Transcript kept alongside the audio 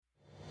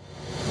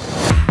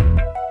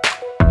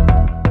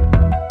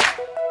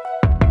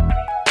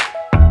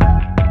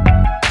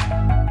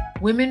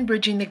Women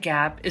Bridging the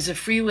Gap is a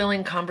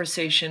freewheeling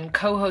conversation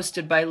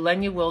co-hosted by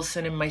Lenya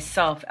Wilson and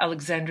myself,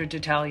 Alexandra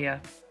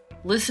D'Italia.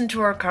 Listen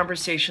to our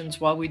conversations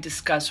while we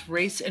discuss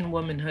race and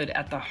womanhood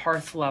at the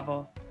hearth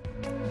level.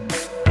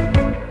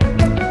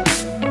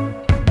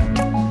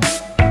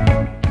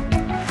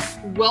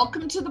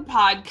 Welcome to the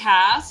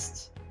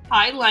podcast.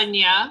 Hi,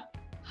 Lenya.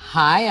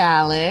 Hi,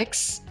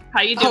 Alex.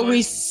 How you doing? Are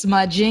we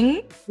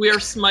smudging? We are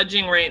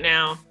smudging right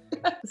now.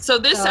 So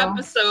this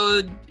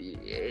episode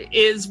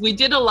is, we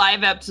did a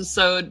live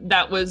episode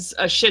that was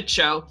a shit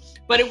show,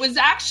 but it was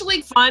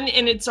actually fun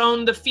in its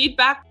own. The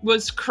feedback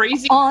was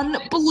crazy.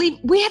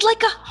 Unbelievable. We had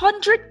like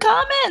 100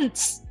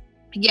 comments.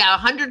 Yeah,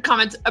 100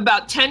 comments,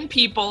 about 10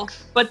 people.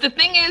 But the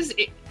thing is,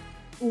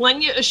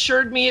 Lenya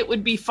assured me it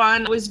would be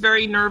fun. I was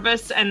very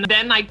nervous, and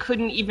then I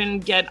couldn't even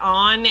get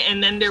on,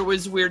 and then there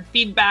was weird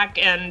feedback,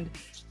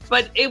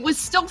 but it was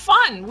still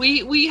fun.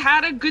 We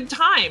had a good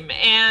time,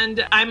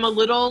 and I'm a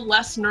little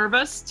less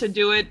nervous to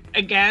do it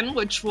again,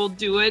 which we'll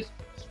do it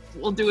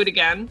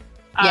again.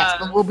 Yes,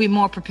 but we'll be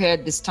more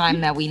prepared this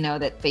time that we know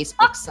that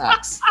Facebook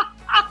sucks.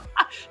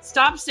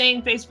 Stop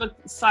saying Facebook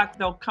sucks.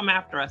 They'll come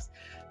after us.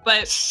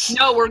 But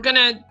no, we're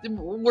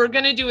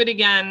gonna do it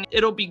again.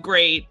 It'll be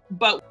great.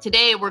 But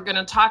today we're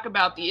gonna talk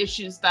about the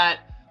issues that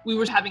we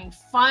were having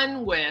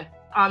fun with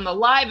on the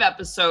live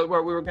episode,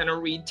 where we were going to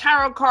read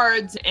tarot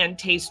cards and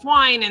taste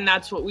wine, and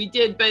that's what we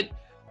did. But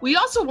we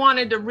also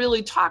wanted to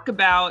really talk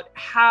about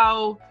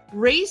how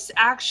race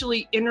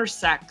actually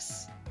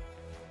intersects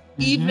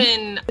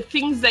even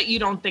things that you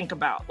don't think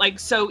about. Like,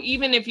 so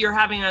even if you're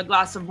having a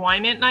glass of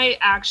wine at night,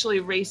 actually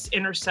race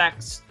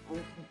intersects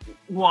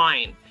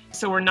wine.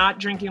 So we're not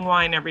drinking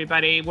wine,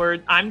 everybody.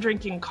 I'm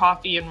drinking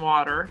coffee and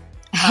water.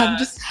 I'm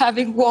just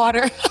having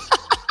water.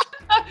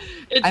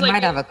 I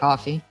might have a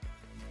coffee.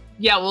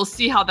 Yeah, we'll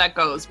see how that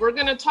goes. We're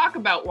going to talk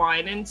about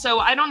wine. And so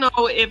I don't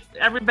know if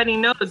everybody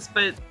knows,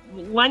 but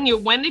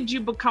Lenya, when did you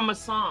become a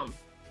Somm?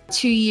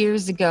 2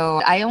 years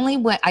ago. I'm a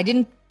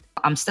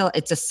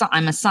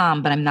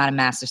Somm, but I'm not a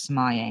master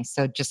sommelier.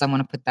 So I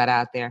want to put that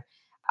out there.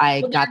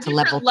 I got to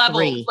level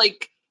 3.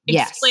 Like,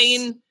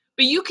 explain, yes.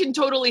 But you can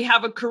totally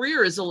have a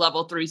career as a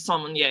level 3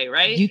 sommelier,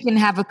 right? You can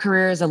have a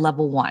career as a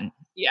level 1.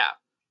 Yeah.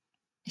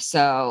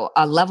 So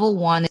a level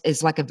 1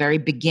 is like a very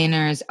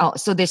beginner's. Oh,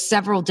 so there's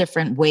several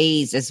different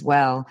ways as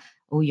well.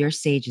 Oh, your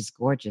sage is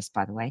gorgeous,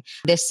 by the way.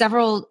 There's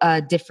several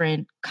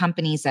different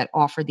companies that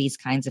offer these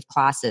kinds of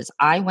classes.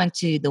 I went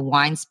to the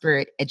Wine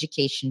Spirit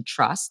Education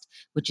Trust,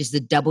 which is the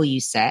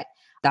WSET.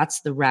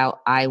 That's the route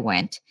I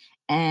went.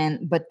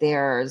 But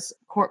there's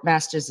Court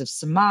Masters of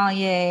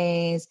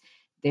Sommeliers.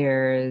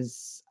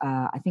 There's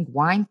I think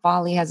Wine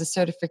Folly has a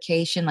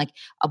certification. Like,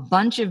 a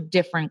bunch of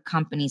different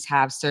companies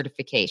have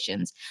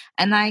certifications.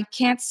 And I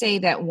can't say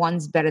that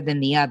one's better than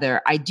the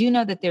other. I do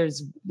know that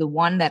there's the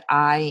one that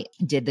I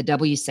did, the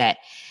WSET.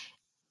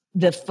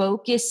 The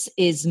focus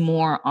is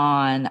more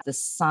on the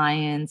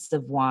science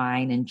of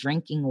wine and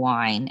drinking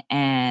wine.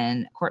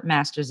 And Court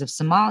Masters of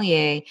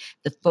Sommelier,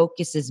 the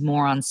focus is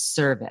more on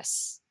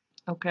service.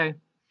 Okay.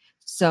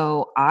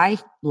 So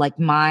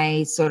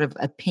my sort of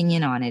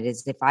opinion on it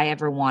is, if I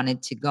ever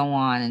wanted to go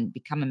on and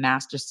become a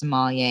master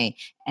sommelier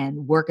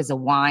and work as a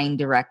wine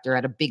director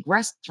at a big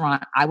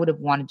restaurant, I would have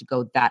wanted to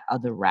go that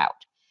other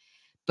route.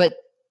 But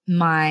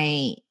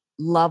my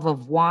love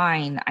of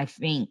wine, I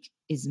think,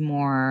 is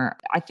more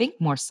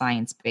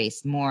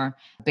science-based, more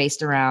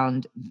based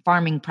around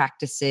farming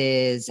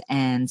practices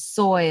and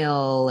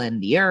soil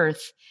and the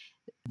earth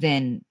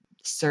than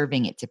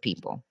serving it to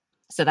people.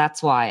 So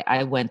that's why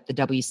I went the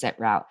WSET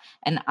route.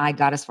 And I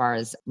got as far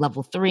as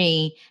level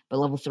 3, but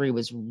level 3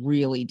 was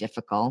really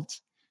difficult.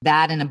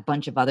 That and a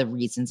bunch of other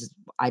reasons.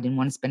 I didn't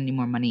want to spend any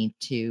more money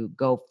to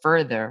go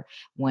further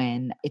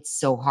when it's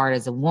so hard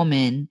as a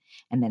woman,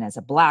 and then as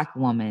a Black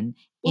woman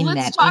in that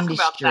industry. Let's talk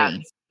about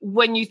that.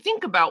 When you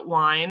think about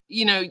wine,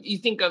 you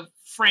think of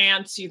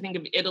France, you think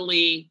of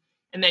Italy,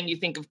 and then you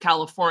think of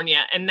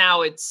California. And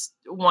now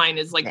wine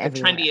is like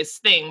everywhere. The trendiest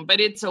thing, but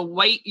it's a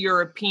white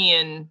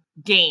European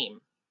game.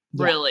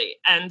 Yeah. Really.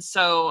 And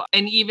so,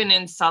 and even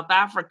in South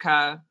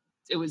Africa,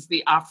 it was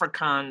the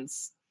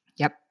Afrikaans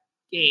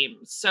game.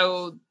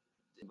 So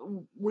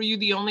were you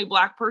the only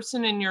Black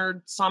person in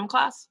your Somm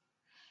class?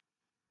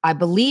 I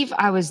believe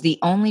I was the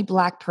only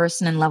Black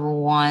person in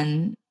level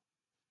 1,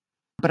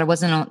 but I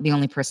wasn't the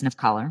only person of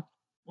color.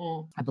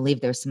 I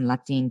believe there were some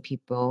Latin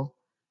people.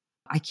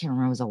 I can't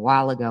remember, it was a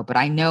while ago, but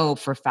I know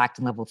for a fact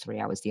in level 3,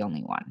 I was the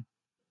only one.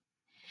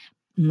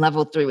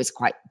 Level 3 was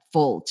quite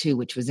full too,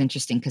 which was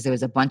interesting because there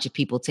was a bunch of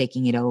people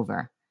taking it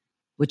over,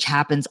 which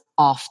happens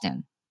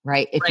often,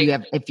 right?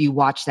 If you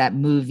watch that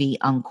movie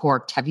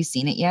Uncorked, have you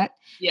seen it yet?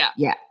 Yeah.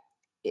 Yeah.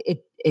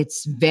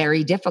 It's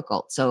very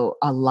difficult. So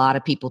a lot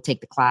of people take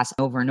the class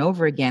over and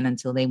over again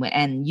until they win.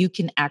 And you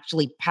can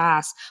actually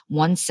pass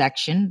one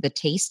section, the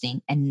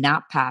tasting, and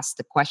not pass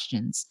the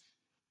questions,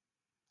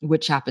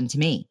 which happened to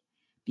me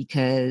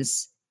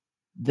because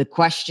the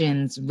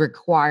questions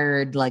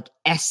required like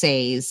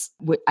essays,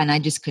 and I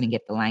just couldn't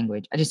get the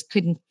language. I just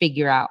couldn't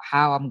figure out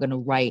how I'm going to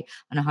write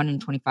an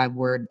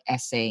 125-word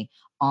essay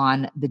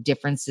on the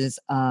differences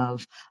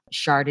of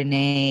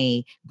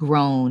Chardonnay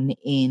grown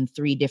in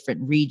 3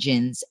 different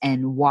regions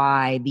and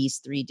why these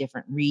 3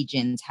 different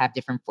regions have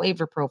different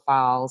flavor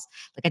profiles.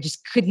 Like I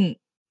just couldn't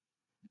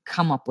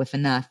come up with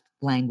enough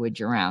language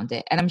around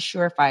it. And I'm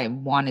sure if I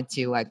wanted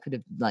to, I could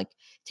have like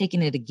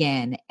taken it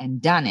again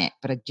and done it.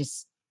 But I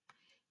just,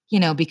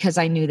 because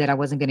I knew that I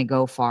wasn't going to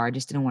go far, I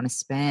just didn't want to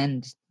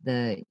spend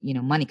the,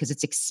 money because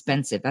it's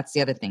expensive. That's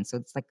the other thing. So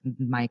it's like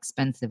my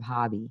expensive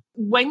hobby.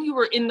 When you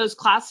were in those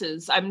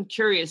classes, I'm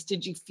curious,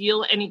 did you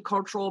feel any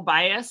cultural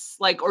bias?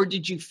 Or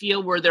did you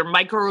feel, were there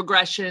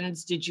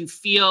microaggressions? Did you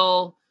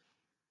feel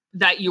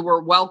that you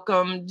were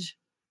welcomed?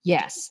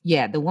 Yes.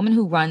 Yeah. The woman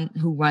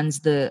who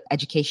runs the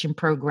education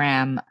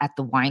program at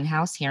the Wine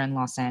House here in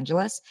Los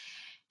Angeles,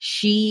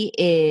 she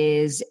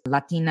is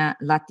Latina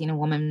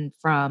woman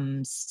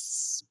from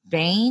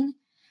Spain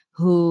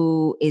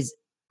who is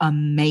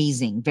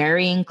amazing,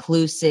 very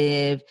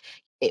inclusive.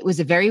 It was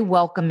a very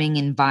welcoming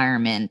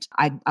environment.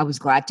 I was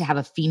glad to have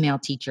a female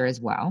teacher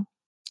as well,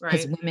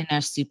 because women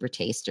are super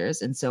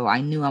tasters. And so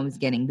I knew I was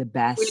getting the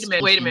best.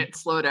 Wait a minute.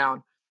 Slow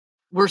down.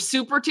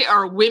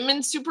 Are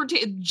women super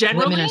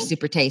generally? Women are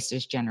super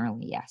tasters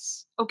generally,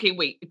 yes. Okay,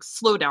 wait,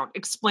 slow down.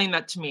 Explain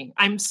that to me.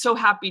 I'm so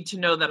happy to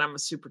know that I'm a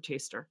super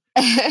taster.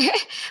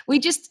 We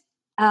just,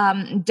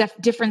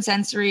 different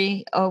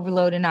sensory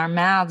overload in our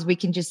mouths. We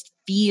can just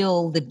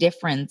feel the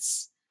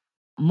difference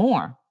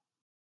more.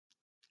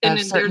 And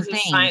then there's a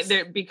sign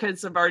there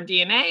because of our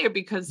DNA or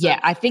because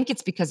I think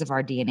it's because of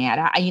our DNA.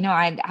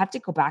 I'd have to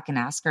go back and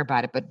ask her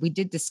about it, but we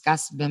did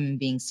discuss women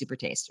being super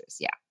tasters.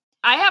 Yeah.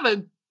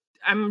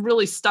 I'm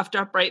really stuffed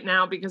up right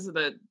now because of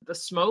the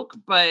smoke,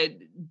 but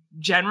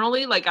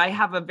generally, I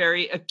have a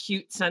very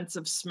acute sense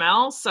of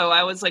smell. So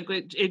I was like,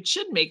 it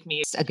should make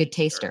me a good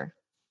taster.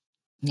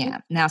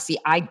 Yeah. Now, see,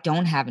 I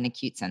don't have an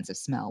acute sense of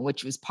smell,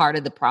 which was part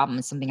of the problem.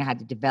 It's something I had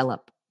to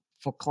develop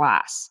for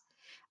class.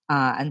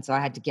 And so I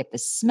had to get the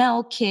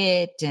smell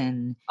kit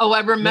and. Oh,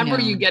 I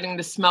remember you getting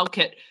the smell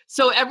kit.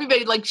 So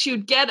everybody, she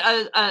would get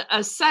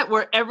a set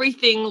where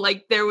everything,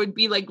 there would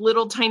be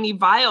little tiny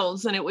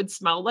vials and it would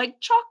smell like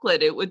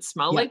chocolate. It would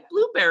smell like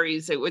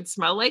blueberries. It would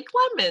smell like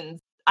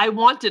lemons. I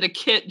wanted a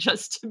kit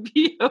just to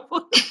be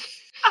able to.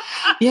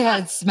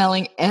 Yeah,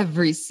 smelling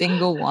every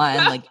single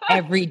one,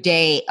 every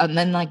day. And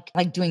then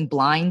doing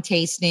blind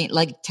tasting,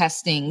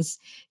 testings,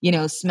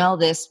 smell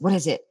this. What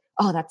is it?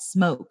 Oh, that's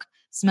smoke.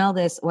 Smell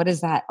this. What is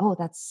that? Oh,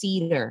 that's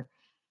cedar.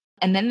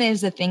 And then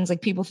there's the things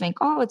people think,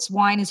 oh, it's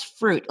wine is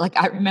fruit.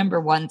 I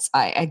remember once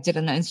I did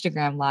an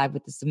Instagram live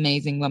with this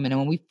amazing woman. And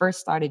when we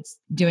first started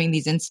doing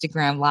these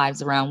Instagram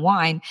lives around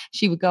wine,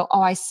 she would go,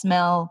 oh, I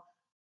smell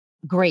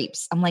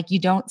grapes. I'm like, you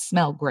don't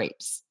smell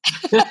grapes.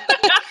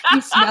 You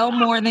smell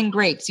more than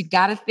grapes. You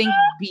got to think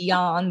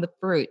beyond the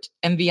fruit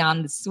and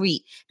beyond the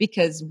sweet,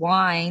 because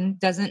wine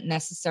doesn't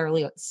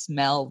necessarily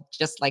smell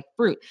just like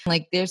fruit.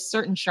 There's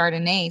certain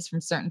Chardonnays from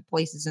certain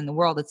places in the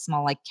world that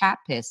smell like cat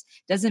piss.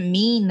 Doesn't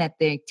mean that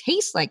they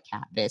taste like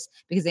cat piss,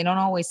 because they don't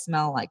always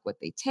smell like what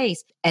they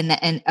taste.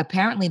 And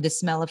apparently the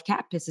smell of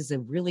cat piss is a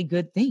really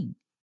good thing.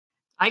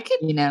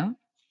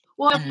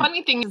 Well, the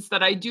funny thing is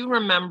that I do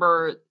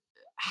remember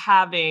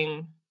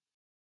having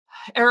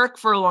Eric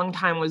for a long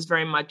time was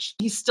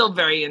he's still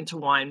very into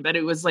wine, but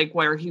it was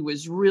where he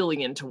was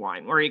really into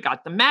wine, where he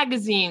got the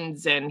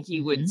magazines and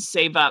he would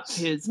save up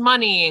his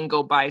money and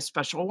go buy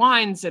special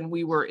wines. And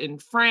we were in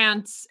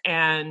France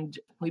and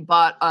we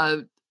bought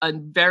a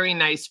very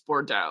nice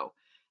Bordeaux.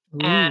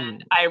 Ooh.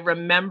 And I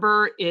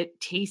remember it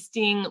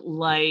tasting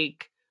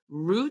like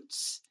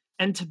roots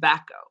and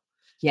tobacco.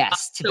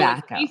 Yes,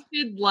 tobacco. So it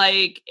tasted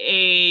like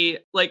a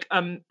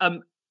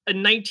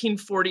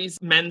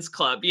 1940s men's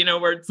club,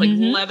 where it's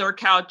leather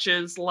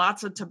couches,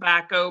 lots of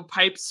tobacco,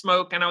 pipe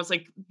smoke. And I was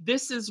like,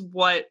 this is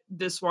what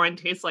this wine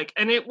tastes like.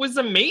 And it was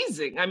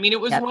amazing. I mean, it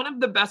was one of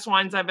the best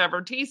wines I've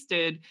ever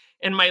tasted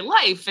in my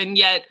life. And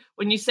yet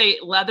when you say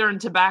leather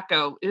and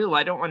tobacco, ew,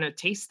 I don't want to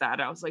taste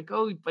that. I was like,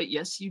 oh, but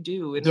yes, you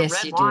do. In a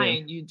red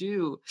wine, you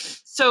do.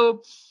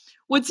 So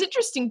what's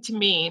interesting to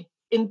me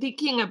in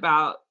thinking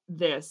about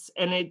this,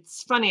 and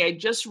it's funny, I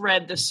just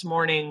read this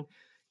morning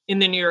in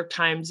the New York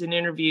Times, an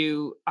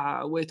interview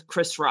with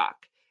Chris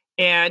Rock.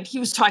 And he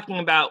was talking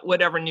about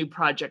whatever new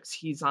projects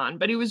he's on,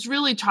 but he was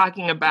really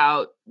talking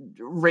about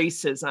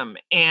racism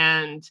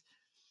and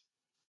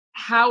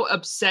how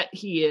upset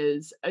he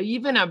is,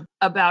 even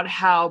about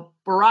how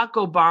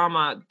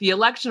the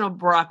election of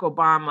Barack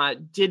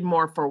Obama did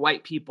more for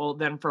white people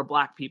than for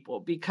Black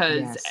people,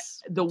 because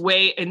the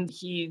way, and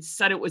he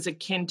said it was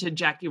akin to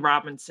Jackie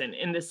Robinson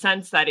in the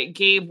sense that it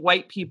gave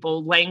white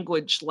people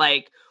language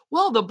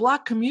well, the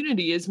Black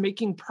community is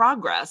making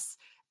progress.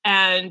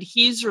 And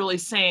he's really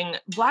saying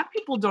Black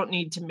people don't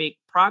need to make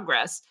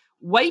progress.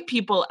 White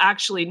people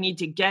actually need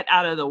to get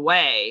out of the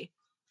way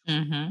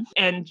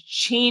and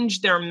change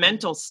their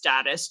mental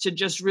status to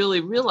just really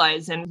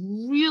realize and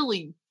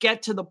really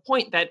get to the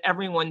point that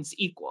everyone's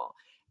equal.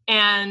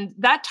 And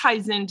that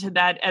ties into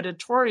that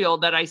editorial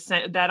that I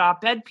sent, that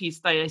op-ed piece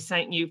that I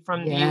sent you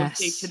from the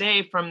USA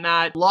Today, from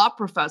that law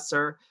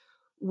professor,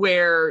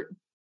 where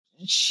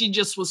she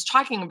just was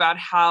talking about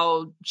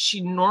how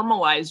she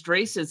normalized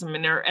racism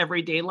in her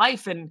everyday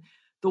life. And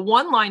the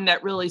one line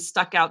that really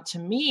stuck out to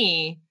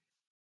me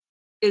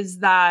is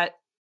that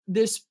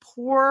this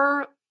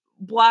poor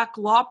Black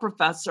law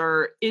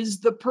professor is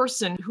the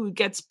person who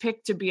gets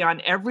picked to be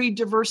on every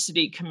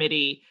diversity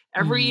committee,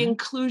 every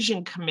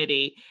inclusion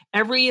committee,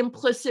 every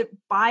implicit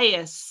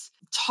bias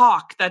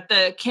talk that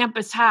the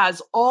campus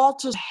has, all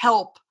to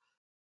help,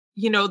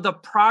 the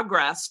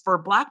progress for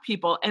Black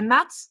people. And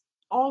that's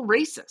all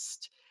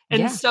racist.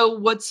 And so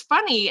what's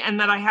funny, and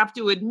that I have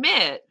to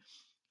admit,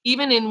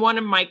 even in one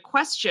of my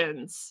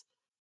questions,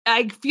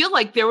 I feel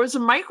like there was a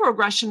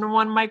microaggression in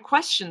one of my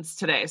questions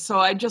today. So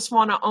I just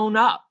want to own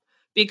up,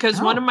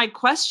 because one of my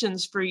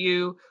questions for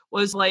you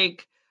was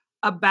like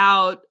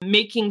about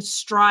making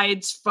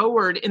strides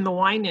forward in the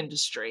wine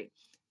industry.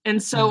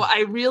 And so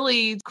I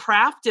really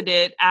crafted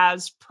it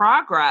as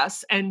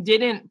progress and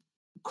didn't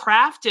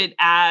craft it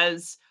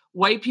as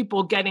white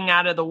people getting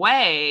out of the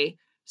way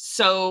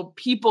so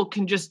people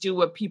can just do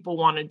what people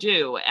want to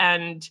do.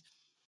 And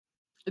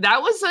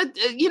that was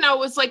it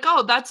was like,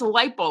 oh, that's a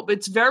light bulb.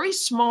 It's very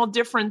small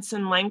difference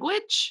in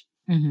language.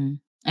 And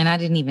I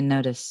didn't even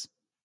notice.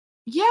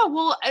 Yeah,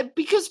 well,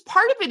 because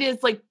part of it is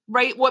like,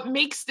 right, what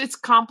makes this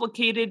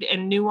complicated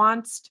and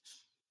nuanced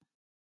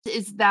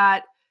is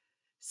that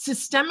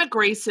systemic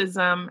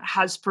racism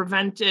has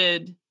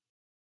prevented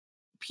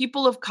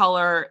people of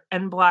color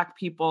and Black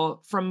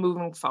people from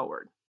moving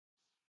forward.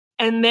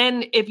 And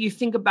then if you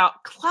think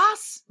about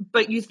class,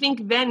 but you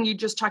think then you're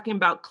just talking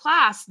about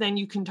class, then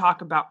you can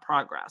talk about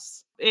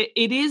progress.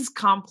 It is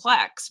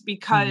complex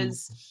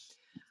because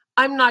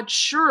I'm not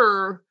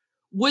sure,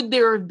 would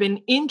there have been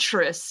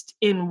interest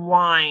in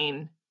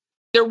wine?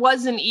 There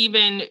wasn't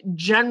even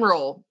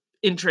general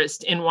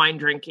interest in wine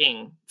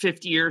drinking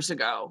 50 years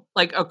ago,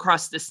 like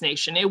across this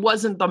nation. It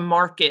wasn't the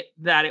market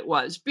that it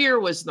was. Beer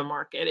was the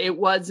market. It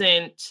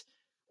wasn't,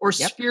 or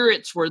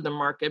spirits were the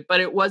market, but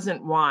it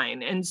wasn't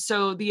wine. And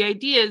so the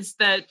idea is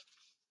that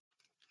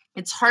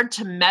it's hard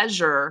to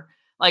measure,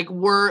 like,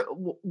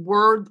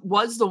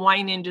 was the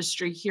wine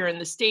industry here in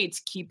the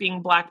States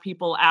keeping Black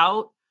people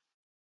out,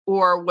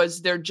 or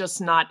was there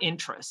just not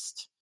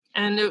interest?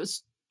 And it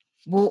was...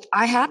 Well,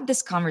 I had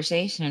this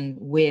conversation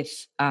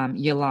with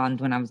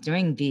Yolande when I was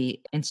doing the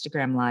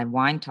Instagram Live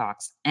wine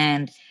talks.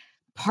 And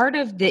part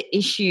of the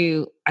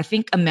issue, I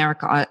think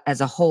America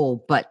as a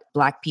whole, but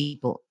Black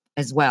people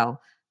as well,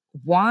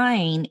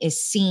 wine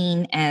is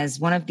seen as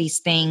one of these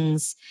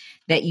things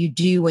that you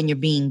do when you're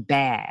being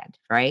bad,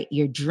 right?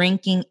 You're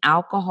drinking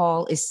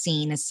alcohol is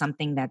seen as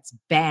something that's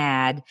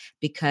bad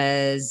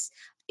because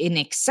in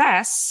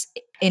excess,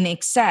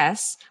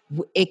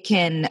 it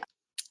can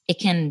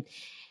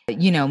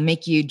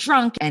make you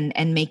drunk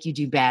and make you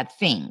do bad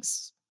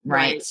things.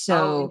 Right.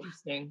 So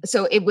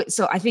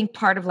I think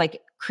part of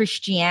like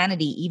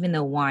Christianity, even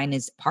though wine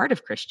is part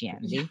of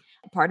Christianity,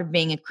 part of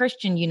being a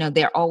Christian,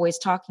 they're always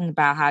talking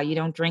about how you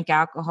don't drink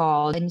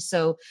alcohol. And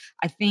so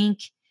I think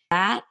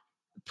that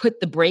put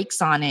the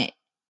brakes on it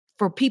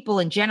for people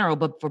in general,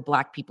 but for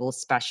Black people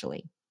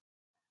especially.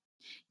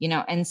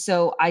 And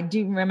so I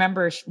do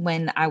remember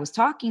when I was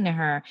talking to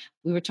her,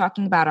 we were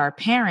talking about our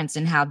parents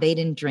and how they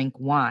didn't drink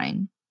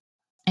wine.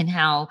 And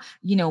how,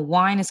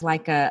 wine is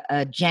like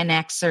a Gen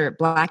Xer,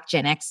 Black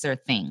Gen Xer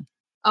thing.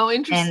 Oh,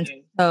 interesting.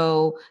 And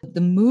so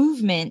the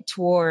movement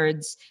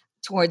towards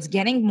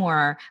getting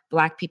more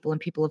Black people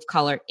and people of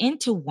color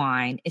into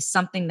wine is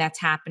something that's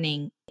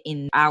happening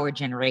in our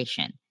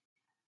generation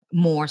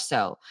more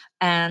so.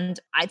 And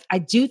I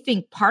do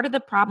think part of the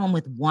problem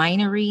with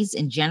wineries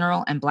in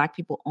general and Black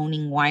people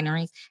owning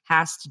wineries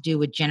has to do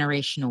with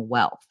generational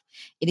wealth.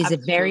 It is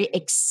Absolutely. A very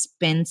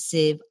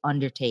expensive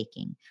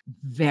undertaking,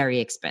 very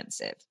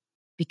expensive,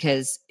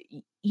 because,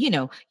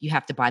 you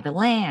have to buy the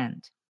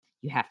land.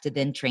 You have to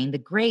then train the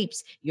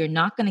grapes. You're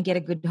not going to get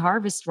a good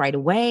harvest right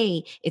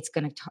away. It's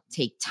going to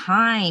take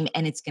time,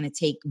 and it's going to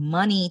take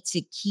money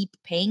to keep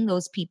paying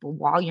those people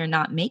while you're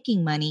not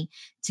making money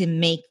to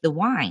make the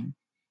wine.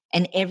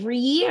 And every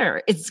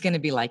year it's going to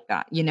be like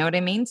that. You know what I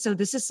mean? So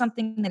this is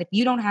something that if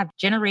you don't have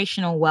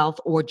generational wealth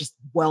or just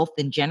wealth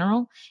in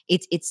general,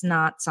 it's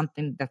not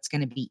something that's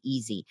going to be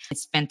easy.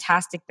 It's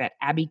fantastic that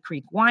Abbey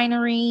Creek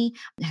Winery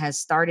has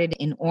started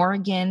in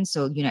Oregon.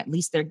 So, at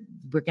least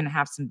we're going to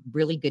have some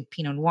really good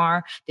Pinot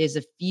Noir. There's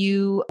a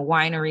few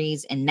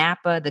wineries in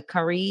Napa, the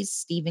Currys,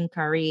 Stephen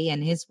Curry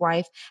and his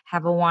wife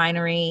have a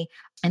winery.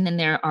 And then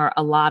there are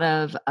a lot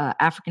of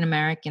African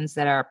Americans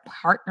that are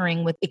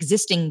partnering with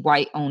existing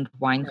white-owned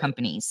wine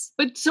companies.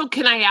 But so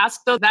can I ask,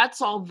 though,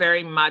 that's all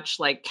very much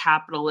like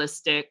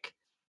capitalistic,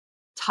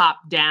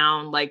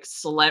 top-down, like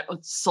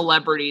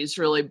celebrities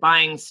really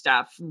buying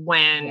stuff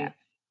when,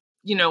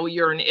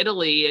 you're in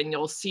Italy and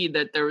you'll see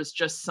that there was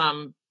just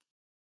some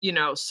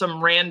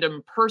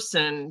random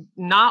person,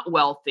 not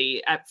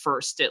wealthy at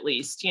first, at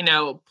least,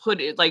 put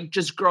it like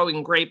just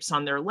growing grapes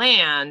on their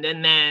land.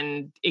 And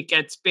then it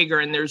gets bigger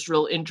and there's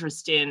real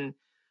interest in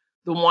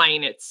the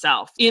wine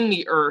itself, in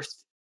the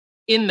earth,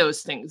 in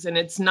those things. And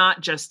it's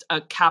not just a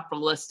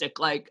capitalistic,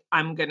 like,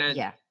 I'm going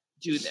to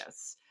do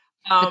this.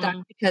 But that's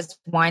Um, because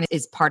wine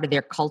is part of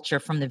their culture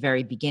from the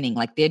very beginning.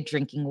 Like they're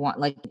drinking wine,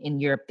 like in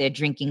Europe, they're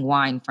drinking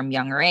wine from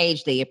younger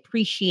age. They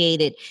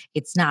appreciate it.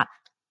 It's not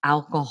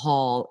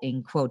alcohol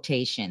in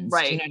quotations. Do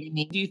you right. know what I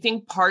mean? Do you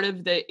think part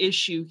of the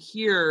issue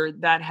here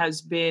that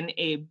has been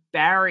a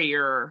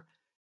barrier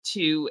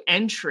to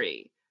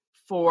entry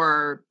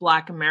for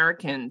Black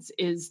Americans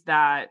is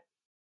that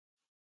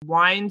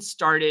wine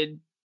started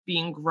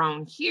being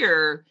grown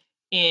here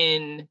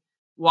in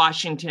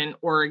Washington,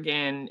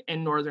 Oregon,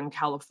 and Northern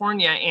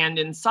California, and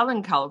in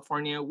Southern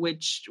California,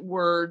 which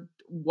were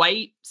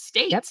white Yep.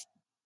 states,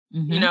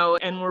 Hmm.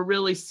 and we're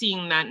really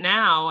seeing that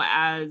now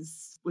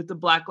as with the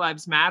Black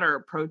Lives Matter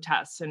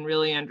protests and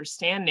really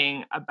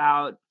understanding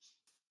about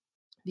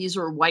these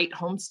were white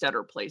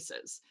homesteader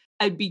places.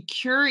 I'd be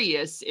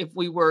curious if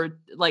we were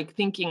like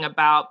thinking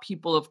about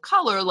people of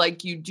color,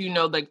 like you do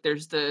know, like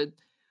there's the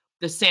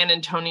San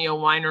Antonio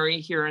winery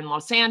here in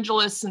Los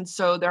Angeles. And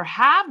so there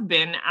have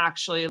been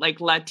actually like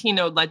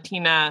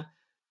Latina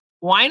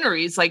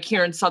wineries like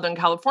here in Southern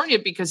California,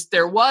 because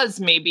there was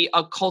maybe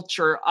a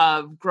culture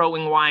of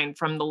growing wine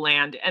from the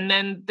land. And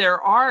then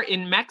there are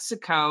in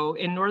Mexico,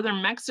 in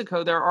northern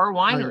Mexico, there are Oh,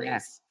 yeah.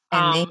 wineries.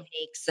 And they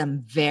make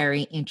some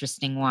very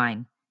interesting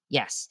wine.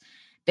 Yes,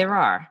 there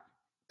are.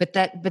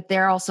 But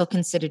they're also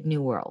considered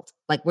New World.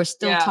 Like we're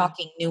still Yeah,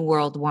 talking New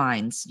World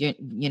wines,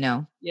 you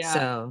know? yeah.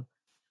 So,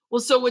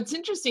 Well, so what's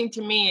interesting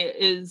to me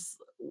is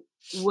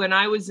when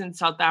I was in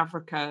South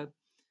Africa,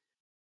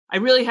 I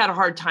really had a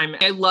hard time.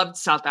 I loved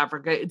South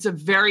Africa. It's a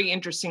very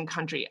interesting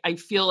country. I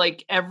feel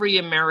like every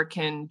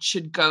American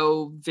should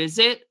go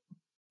visit,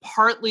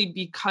 partly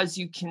because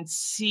you can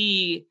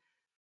see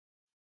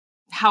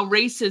how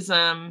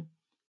racism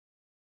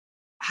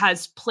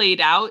has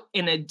played out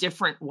in a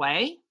different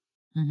way,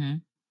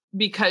 mhm.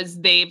 because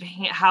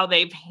how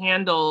they've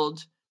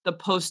handled the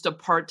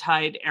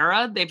post-apartheid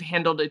era. They've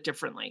handled it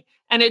differently,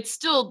 and it's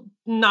still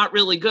not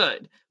really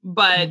good,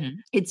 but Mhm.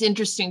 it's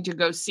interesting to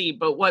go see.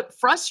 But what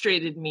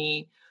frustrated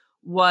me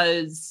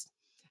was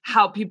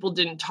how people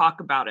didn't talk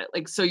about it.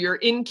 Like, so you're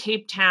in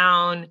Cape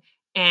Town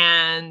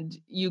and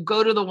you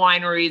go to the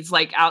wineries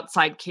like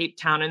outside Cape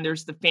Town, and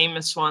there's the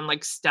famous one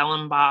like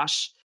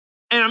Stellenbosch,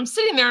 and I'm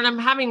sitting there and I'm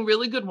having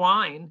really good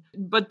wine,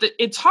 but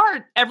it's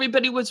hard.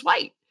 Everybody was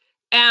white,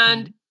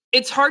 and Mhm.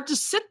 it's hard to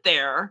sit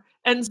there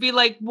and be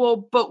like, well,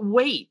 but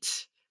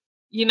wait,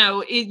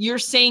 you're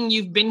saying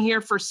you've been here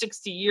for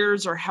 60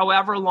 years or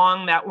however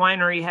long that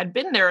winery had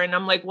been there. And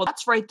I'm like, well,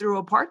 that's right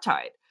through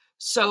apartheid.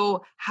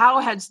 So how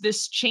has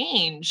this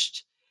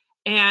changed?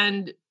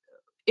 And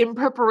in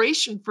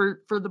preparation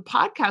for the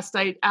podcast,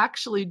 I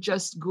actually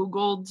just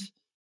Googled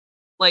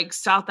like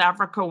South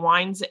Africa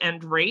wines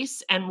and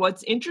race. And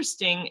what's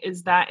interesting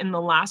is that in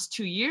the last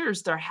 2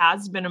 years, there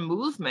has been a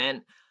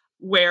movement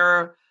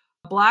where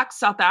Black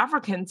South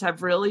Africans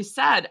have really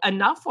said,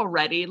 enough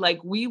already,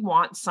 like we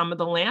want some of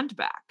the land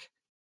back.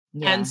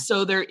 And Yeah.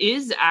 so there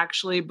is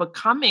actually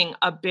becoming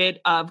a bit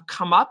of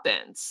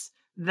comeuppance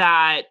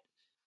that,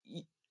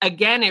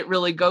 again, it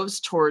really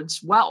goes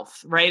towards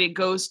wealth, right? It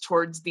goes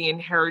towards the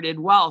inherited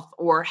wealth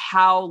or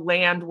how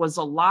land was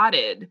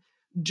allotted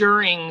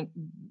during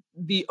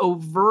the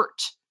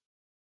overt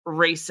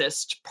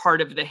racist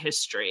part of the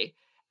history.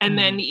 And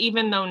then Mhm.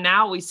 even though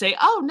now we say,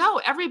 oh no,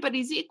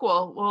 everybody's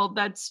equal, well,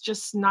 that's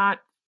just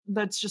not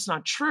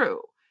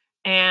true.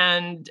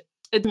 And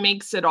it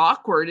makes it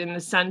awkward in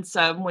the sense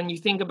of when you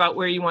think about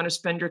where you want to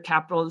spend your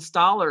capitalist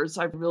dollars.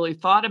 I've really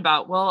thought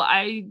about, well,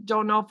 I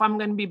don't know if I'm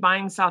going to be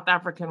buying South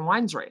African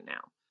wines right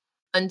now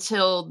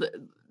until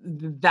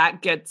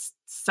that gets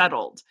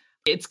settled.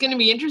 It's going to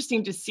be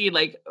interesting to see,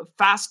 like,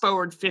 fast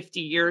forward 50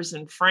 years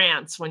in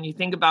France, when you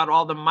think about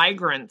all the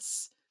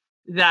migrants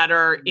that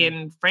are Mhm.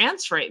 in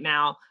France right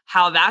now,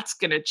 how that's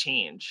going to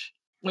change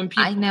when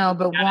I people know, look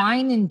but at it.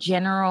 wine in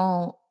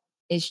general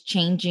is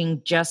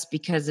changing just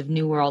because of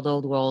New World,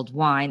 Old World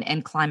wine,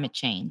 and climate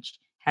change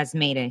has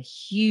made a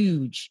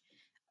huge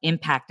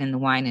impact in the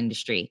wine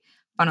industry.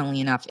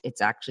 Funnily enough,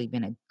 it's actually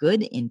been a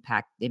good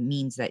impact. It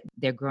means that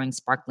they're growing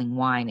sparkling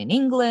wine in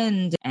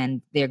England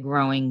and they're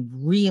growing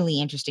really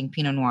interesting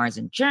Pinot Noirs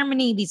in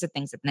Germany. These are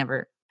things that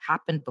never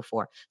happened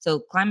before. So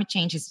climate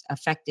change has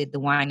affected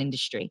the wine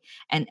industry.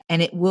 And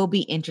it will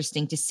be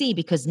interesting to see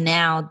because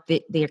now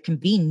there can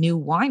be new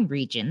wine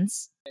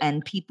regions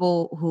and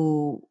people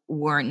who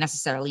weren't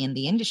necessarily in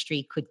the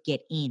industry could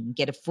get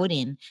a foot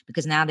in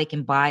because now they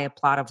can buy a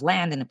plot of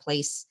land in a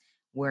place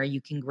where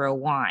you can grow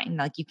wine.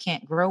 Like you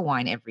can't grow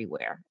wine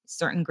everywhere.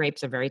 Certain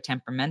grapes are very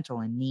temperamental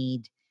and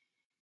need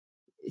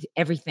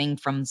everything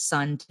from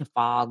sun to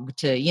fog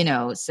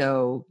to,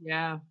 so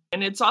Yeah.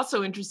 And it's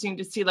also interesting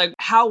to see like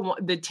how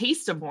the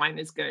taste of wine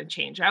is going to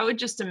change. I would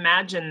just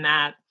imagine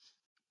that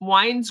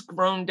wines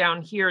grown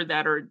down here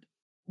that are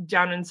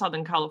down in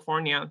Southern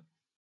California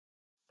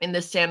in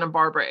the Santa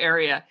Barbara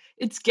area,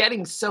 it's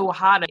getting so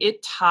hot.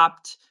 It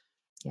topped,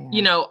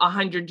 yeah.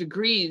 100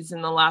 degrees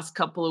in the last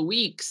couple of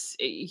weeks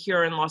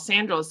here in Los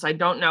Angeles. I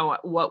don't know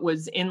what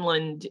was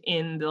inland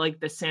in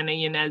the Santa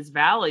Ynez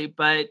Valley,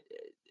 but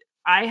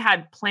I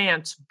had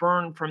plants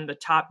burn from the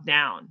top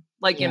down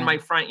like in Yeah. my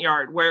front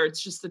yard, where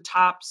it's just the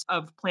tops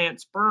of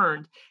plants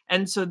burned.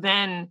 And so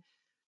then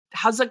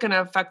how's that going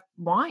to affect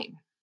wine?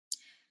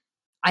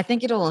 I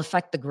think it'll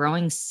affect the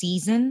growing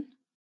season.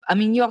 I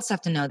mean, you also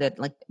have to know that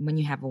like when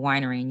you have a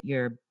winery and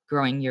you're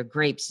growing your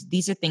grapes,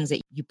 these are things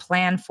that you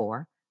plan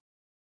for,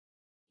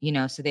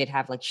 so they'd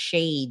have like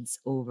shades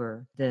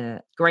over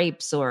the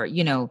grapes, or,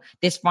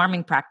 there's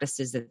farming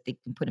practices that they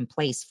can put in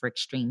place for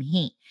extreme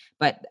heat,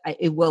 but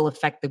it will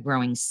affect the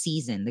growing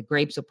season. The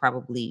grapes will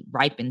probably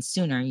ripen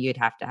sooner. You'd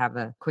have to have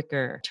a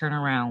quicker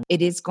turnaround.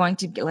 It is going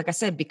to, like I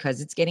said, because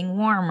it's getting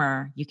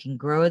warmer, you can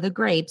grow the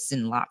grapes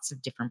in lots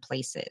of different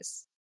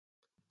places.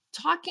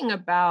 Talking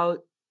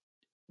about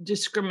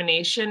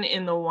discrimination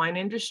in the wine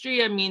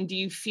industry, I mean, do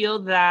you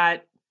feel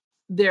that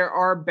there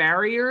are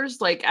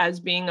barriers, like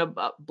as being a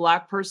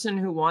Black person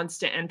who wants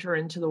to enter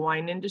into the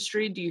wine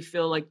industry? Do you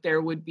feel like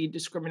there would be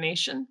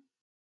discrimination?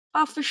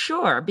 Oh, for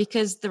sure,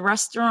 because the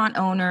restaurant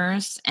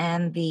owners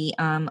and the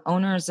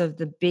owners of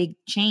the big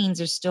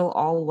chains are still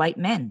all white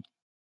men.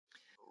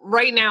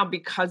 Right now,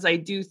 because I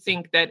do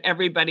think that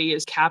everybody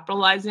is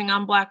capitalizing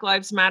on Black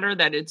Lives Matter,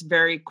 that it's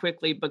very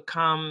quickly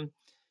become,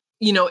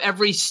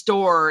 every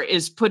store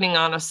is putting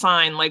on a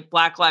sign like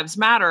Black Lives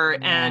Matter.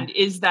 Yeah. And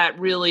is that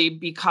really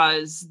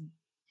because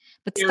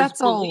But there's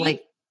that's all belief?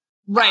 like,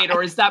 Right,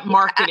 or is that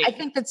marketing? I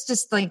think that's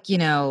just like,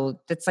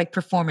 that's like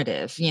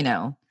performative,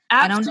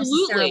 I don't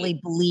necessarily Absolutely.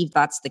 believe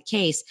that's the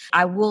case.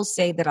 I will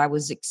say that I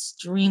was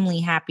extremely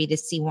happy to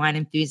see Wine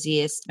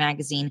Enthusiast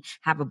magazine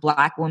have a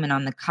Black woman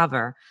on the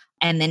cover.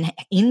 And then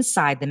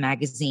inside the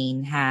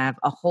magazine have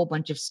a whole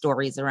bunch of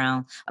stories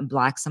around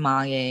Black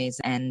sommeliers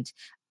and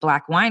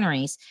Black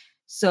wineries.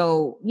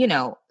 So,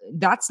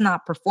 that's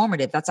not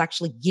performative. That's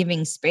actually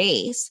giving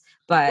space.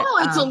 But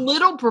Well, it's a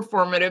little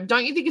performative.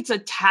 Don't you think it's a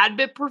tad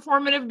bit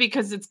performative,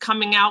 because it's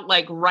coming out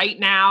like right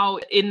now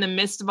in the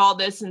midst of all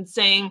this and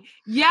saying,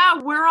 yeah,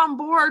 we're on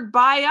board,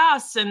 buy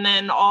us. And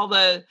then all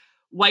the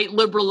white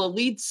liberal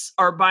elites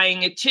are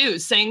buying it too,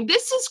 saying,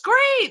 this is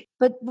great.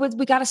 But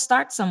we got to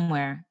start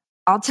somewhere.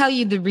 I'll tell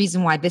you the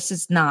reason why this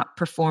is not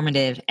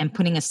performative and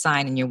putting a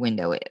sign in your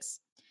window is.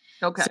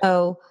 Okay.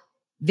 So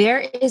there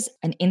is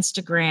an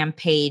Instagram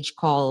page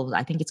called,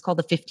 I think it's called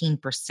the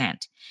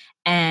 15%.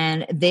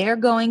 And they're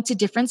going to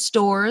different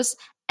stores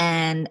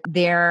and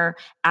they're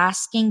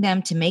asking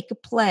them to make a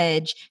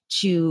pledge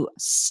to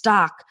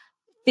stock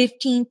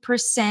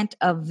 15%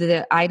 of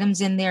the items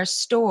in their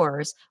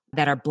stores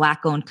that are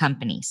Black owned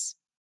companies.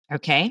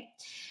 Okay.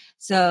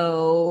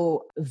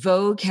 So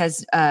Vogue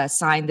has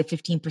signed the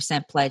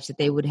 15% pledge that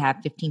they would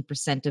have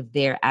 15% of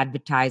their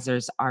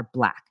advertisers are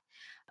Black.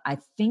 I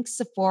think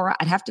Sephora,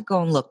 I'd have to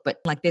go and look,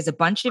 but like there's a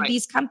bunch of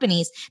these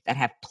companies that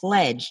have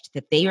pledged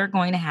that they are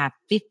going to have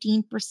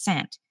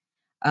 15%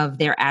 of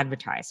their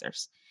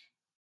advertisers.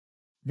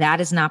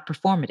 That is not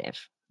performative.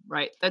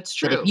 Right. That's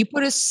true. But if you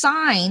put a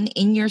sign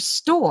in your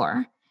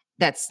store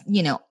that's,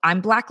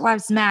 I'm Black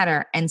Lives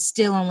Matter, and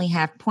still only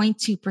have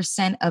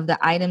 0.2% of the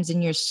items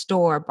in your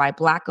store by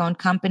Black owned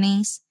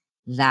companies,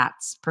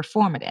 that's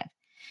performative.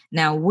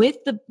 Now, with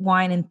the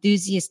Wine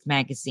Enthusiast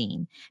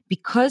magazine,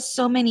 because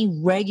so many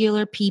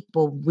regular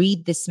people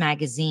read this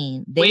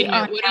magazine, Wait a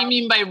minute, what do you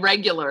mean by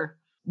regular?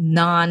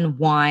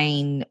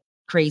 Non-wine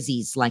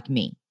crazies like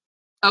me.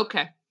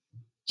 Okay.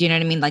 Do you know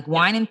what I mean? Like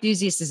Wine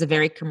Enthusiast is a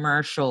very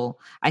commercial,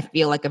 I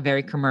feel like a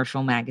very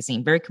commercial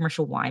magazine, very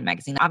commercial wine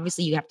magazine.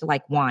 Obviously, you have to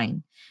like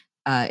wine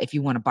if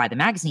you want to buy the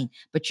magazine,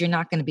 but you're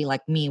not going to be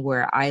like me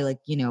where I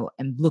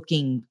am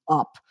looking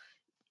up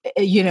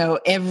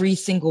every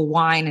single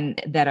wine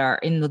that are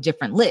in the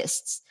different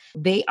lists.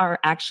 They are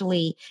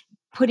actually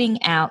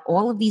putting out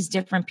all of these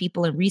different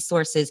people and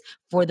resources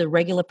for the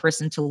regular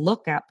person to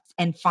look up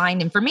and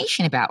find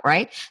information about,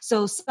 right?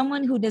 So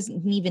someone who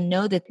doesn't even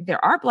know that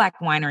there are Black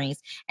wineries,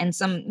 and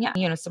some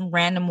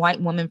random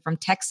white woman from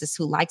Texas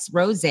who likes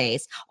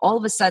rosés, all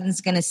of a sudden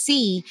is going to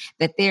see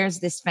that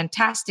there's this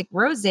fantastic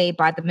rosé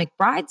by the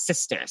McBride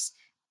sisters.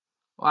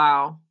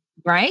 Wow.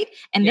 Right?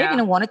 And they're going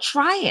to want to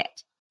try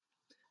it.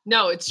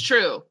 No, it's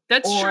true.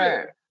 That's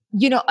true.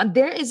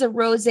 There is a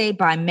rosé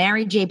by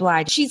Mary J.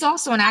 Blige. She's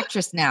also an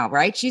actress now,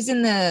 right? She's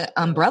in the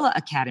Umbrella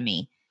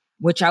Academy,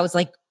 which I was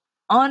like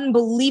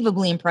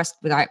unbelievably impressed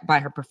by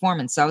her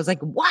performance. So I was like,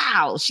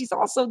 wow, she's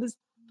also this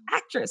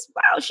actress.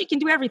 Wow, she can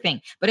do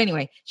everything. But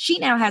anyway, she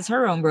now has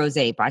her own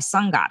rosé by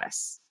Sun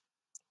Goddess.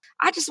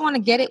 I just want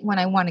to get it when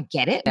I want to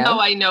get it. No,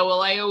 I know.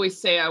 Well, I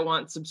always say I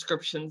want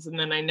subscriptions and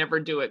then I never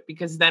do it,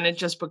 because then it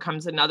just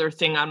becomes another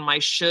thing on my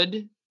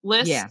should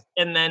list. Yeah.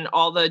 And then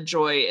all the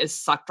joy is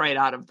sucked right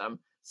out of them.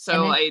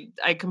 So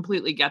I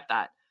completely get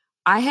that.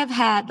 I have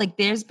had,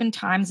 there's been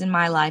times in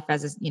my life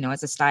as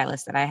a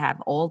stylist that I have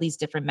all these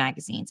different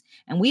magazines,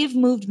 and we have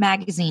moved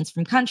magazines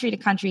from country to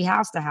country,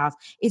 house to house.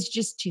 It's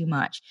just too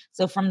much.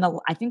 So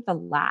I think the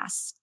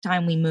last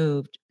time we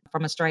moved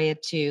from Australia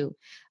to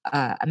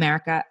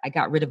America, I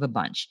got rid of a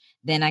bunch.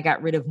 Then I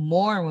got rid of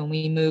more when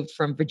we moved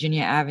from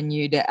Virginia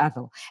Avenue to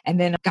Ethel. And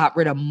then I got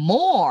rid of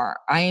more.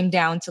 I am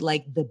down to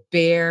the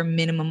bare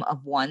minimum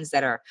of ones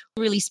that are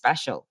really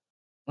special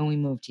when we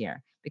moved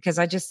here. Because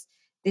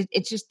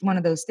It's just one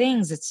of those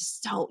things. It's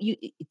just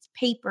it's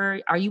paper.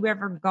 Are you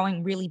ever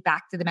going really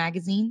back to the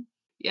magazine?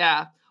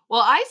 Yeah.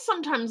 Well, I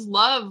sometimes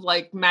love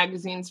like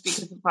magazines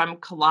because if I'm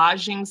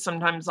collaging,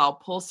 sometimes I'll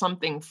pull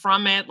something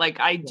from it. Like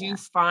I do Yeah.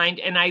 find,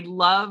 and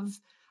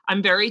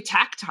I'm very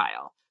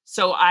tactile.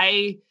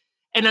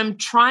 And I'm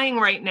trying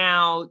right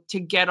now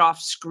to get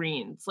off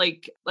screens.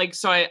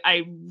 So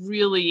I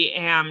really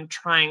am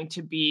trying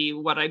to be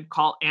what I'd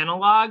call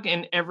analog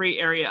in every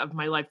area of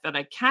my life that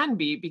I can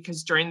be,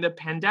 because during the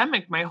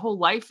pandemic, my whole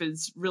life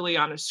is really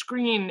on a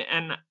screen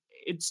and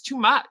it's too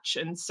much.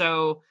 And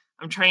so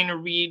I'm trying to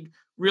read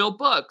real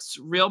books,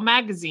 real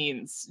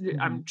magazines.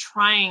 I'm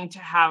trying to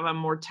have a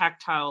more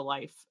tactile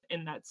life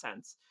in that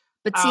sense.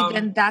 But see,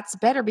 then that's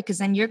better because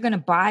then you're going to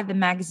buy the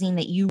magazine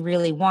that you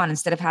really want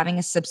instead of having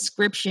a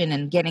subscription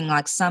and getting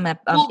like some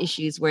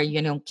issues where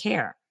you don't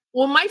care.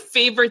 Well, my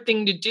favorite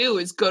thing to do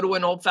is go to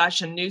an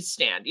old-fashioned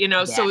newsstand,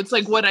 Yes. So it's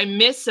like what I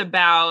miss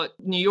about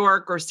New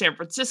York or San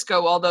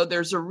Francisco, although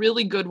there's a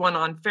really good one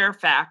on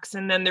Fairfax.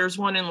 And then there's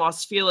one in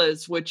Los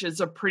Feliz, which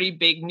is a pretty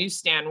big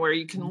newsstand where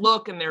you can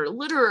look, and there are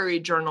literary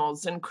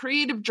journals and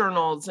creative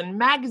journals and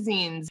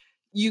magazines.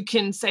 You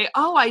can say,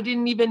 oh, I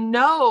didn't even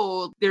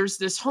know there's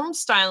this home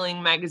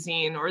styling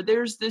magazine, or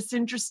there's this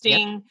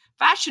interesting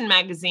fashion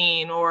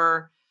magazine,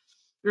 or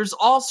there's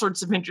all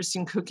sorts of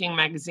interesting cooking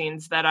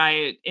magazines that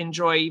I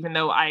enjoy, even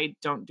though I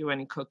don't do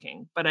any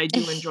cooking, but I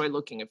do enjoy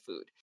looking at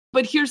food.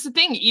 But here's the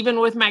thing, even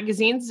with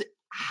magazines,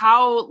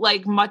 how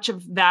like much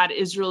of that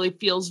is really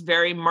feels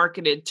very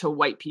marketed to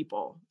white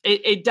people.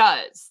 It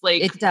does.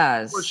 Like it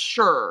does. For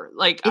sure.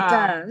 Like it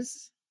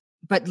does.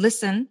 But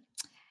listen,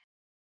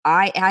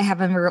 I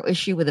have a real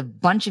issue with a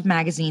bunch of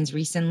magazines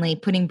recently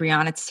putting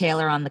Breonna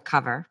Taylor on the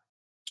cover,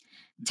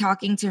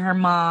 talking to her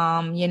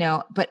mom,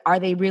 but are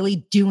they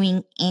really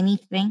doing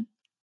anything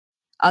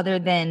other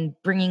than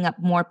bringing up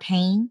more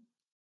pain?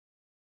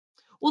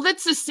 Well,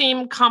 that's the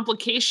same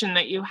complication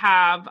that you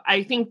have.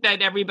 I think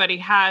that everybody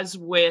has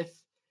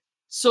with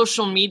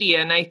social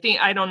media. And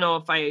I don't know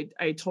if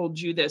I told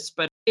you this,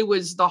 but it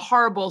was the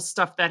horrible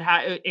stuff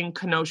that in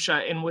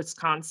Kenosha in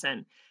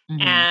Wisconsin.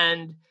 Mm-hmm.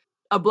 And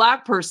a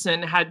Black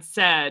person had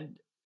said,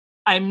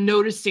 I'm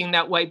noticing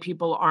that white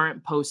people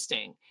aren't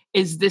posting.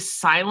 Is this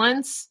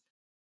silence?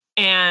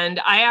 And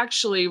I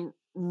actually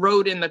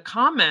wrote in the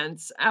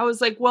comments, I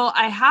was like, well,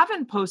 I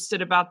haven't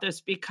posted about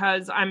this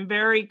because I'm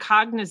very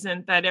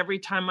cognizant that every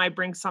time I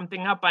bring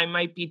something up, I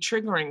might be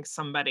triggering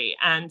somebody.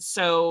 And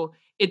so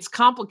it's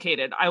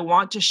complicated. I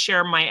want to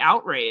share my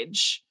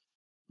outrage,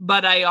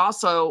 but I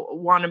also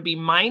want to be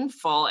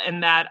mindful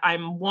and that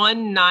I'm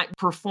not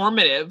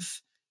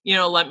performative,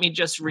 let me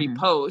just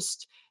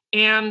repost.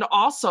 And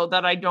also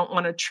that I don't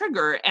want to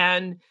trigger.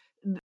 And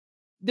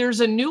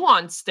there's a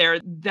nuance there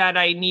that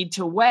I need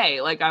to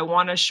weigh. Like I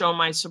want to show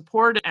my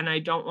support and I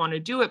don't want to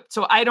do it.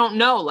 So I don't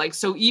know.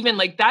 So even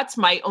that's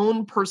my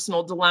own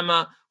personal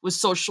dilemma with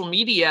social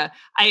media.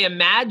 I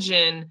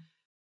imagine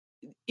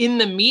in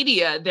the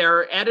media, there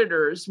are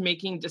editors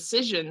making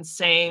decisions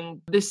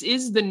saying, this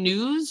is the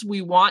news.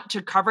 We want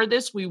to cover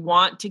this. We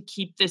want to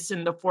keep this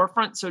in the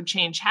forefront so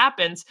change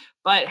happens.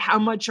 But how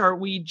much are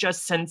we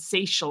just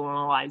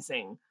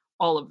sensationalizing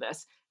all of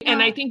this? Yeah.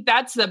 And I think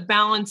that's the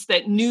balance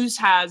that news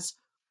has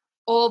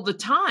all the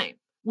time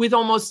with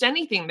almost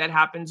anything that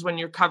happens when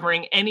you're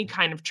covering any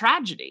kind of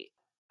tragedy.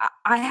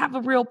 I have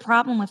a real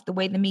problem with the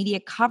way the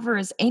media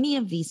covers any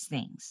of these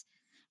things,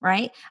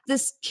 right?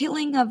 This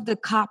killing of the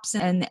cops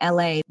in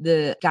LA,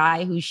 the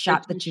guy who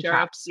shot the two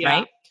cops,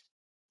 right?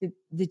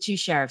 The two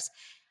sheriffs.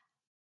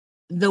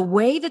 The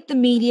way that the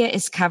media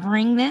is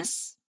covering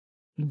this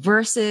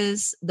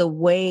versus the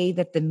way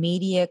that the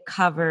media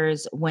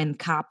covers when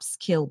cops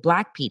kill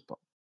Black people.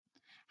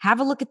 Have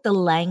a look at the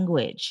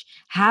language.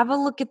 Have a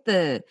look at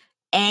the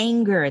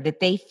anger that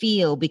they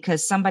feel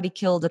because somebody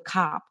killed a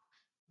cop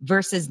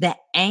versus the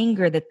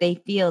anger that they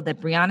feel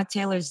that Breonna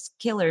Taylor's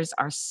killers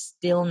are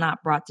still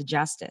not brought to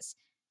justice.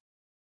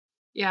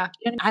 Yeah.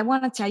 And I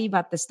want to tell you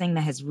about this thing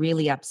that has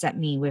really upset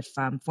me with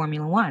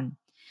Formula One.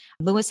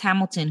 Lewis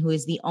Hamilton, who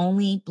is the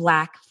only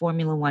Black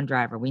Formula One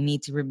driver. I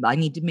need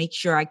to make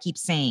sure I keep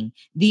saying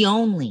the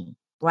only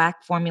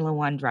Black Formula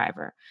One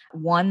driver,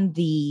 won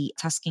the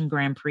Tuscan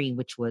Grand Prix,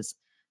 which was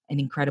an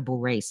incredible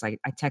race. I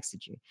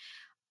texted you.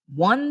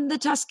 Won the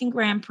Tuscan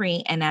Grand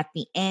Prix and at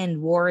the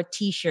end wore a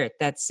t-shirt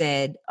that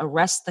said,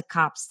 arrest the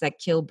cops that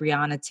killed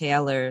Breonna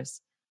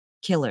Taylor's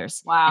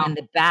killers. Wow. And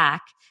in the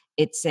back,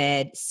 it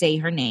said, say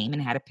her name,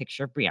 and had a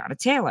picture of Breonna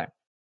Taylor.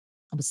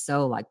 I was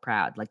so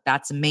proud.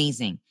 That's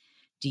amazing.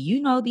 Do you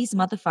know these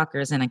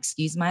motherfuckers, and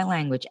excuse my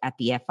language, at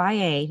the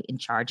FIA in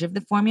charge of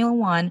the Formula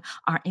One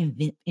are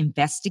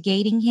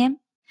investigating him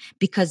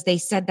because they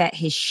said that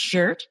his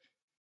shirt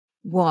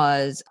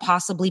was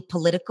possibly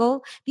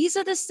political? These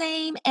are the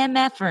same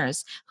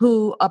MFers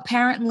who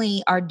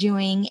apparently are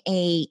doing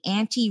a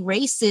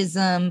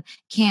anti-racism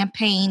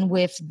campaign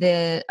with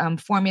the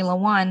Formula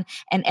One,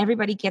 and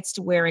everybody gets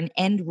to wear an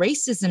End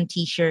Racism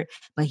t-shirt,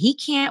 but he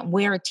can't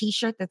wear a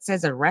t-shirt that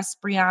says arrest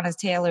Breonna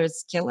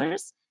Taylor's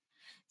killers.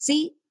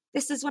 See,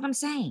 this is what I'm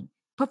saying.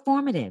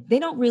 performative. They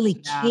don't really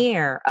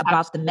care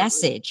about the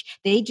message.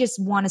 They just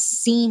want to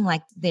seem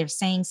like they're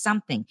saying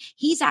something.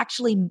 He's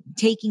actually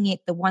taking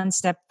it the one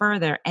step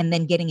further and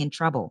then getting in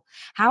trouble.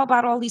 How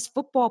about all these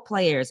football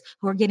players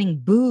who are getting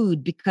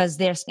booed because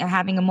they're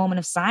having a moment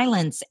of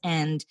silence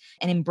and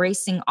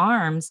embracing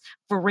arms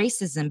for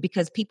racism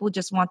because people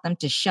just want them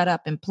to shut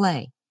up and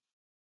play?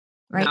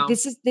 Right? No.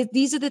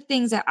 These are the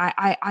things that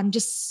I'm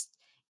just,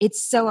 it's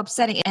so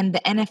upsetting. And the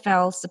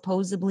NFL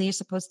supposedly are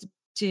supposed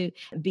to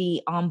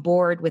be on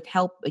board with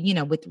help,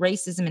 with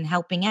racism and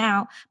helping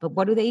out. But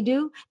what do? They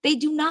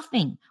do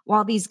nothing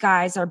while these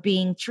guys are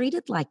being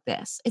treated like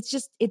this.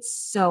 It's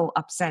so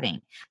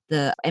upsetting.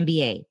 The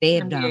NBA, they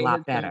have done a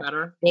lot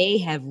better.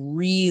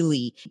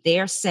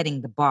 They're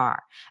setting the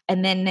bar.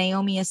 And then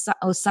Naomi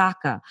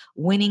Osaka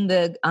winning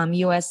the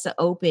US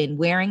Open,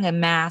 wearing a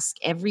mask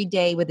every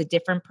day with a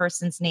different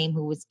person's name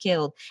who was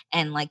killed.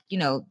 And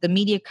the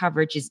media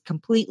coverage is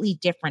completely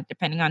different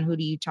depending on who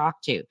do you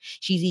talk to.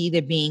 She's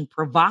either being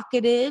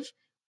provocative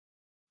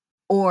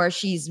or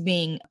she's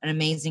being an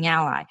amazing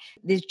ally.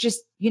 There's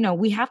just,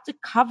 we have to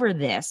cover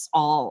this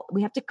all.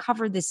 We have to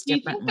cover this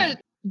differently.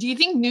 Do you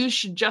think news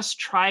should just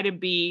try to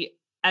be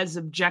as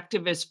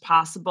objective as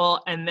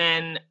possible and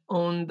then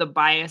own the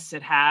bias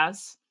it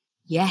has?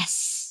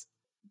 Yes.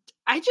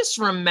 I just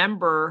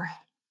remember,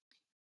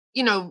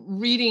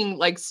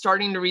 reading,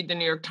 starting to read the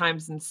New York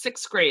Times in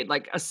 6th grade,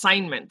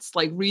 assignments,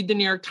 read the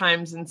New York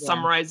Times and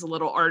summarize a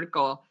little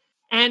article.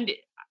 And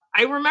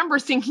I remember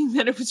thinking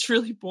that it was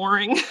really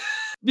boring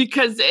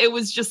because it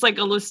was just like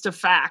a list of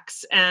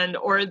facts and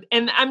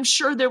I'm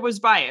sure there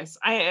was bias.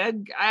 I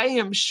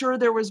am sure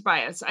there was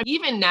bias.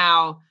 Even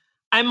now,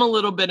 I'm a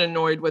little bit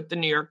annoyed with the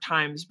New York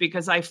Times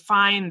because I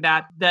find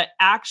that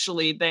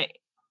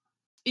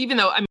even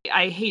though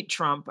I hate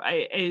Trump,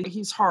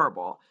 he's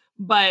horrible,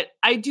 but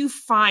I do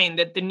find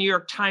that the New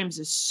York Times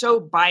is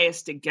so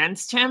biased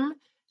against him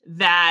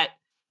that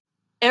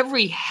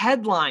every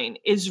headline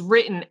is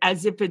written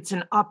as if it's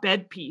an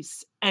op-ed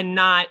piece and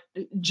not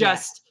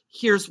just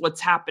here's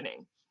what's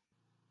happening.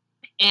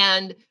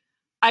 And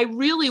I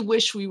really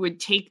wish we would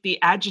take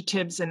the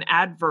adjectives and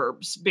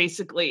adverbs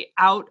basically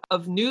out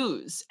of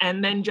news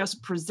and then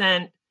just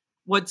present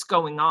what's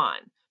going on,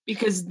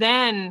 because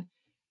then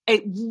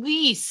at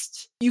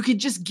least you could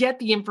just get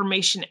the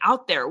information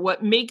out there.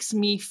 What makes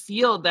me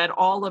feel that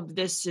all of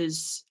this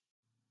is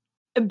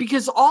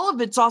because all of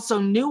it's also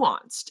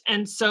nuanced.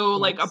 And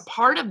so a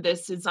part of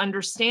this is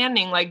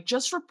understanding,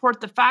 just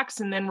report the facts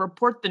and then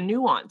report the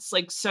nuance.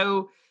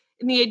 So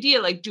in the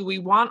idea, do we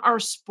want our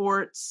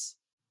sports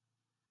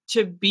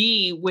to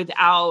be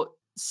without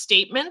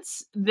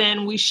statements?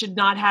 Then we should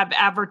not have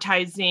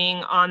advertising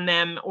on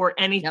them or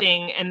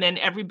anything. Yep. And then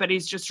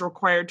everybody's just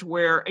required to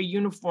wear a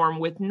uniform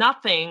with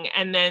nothing.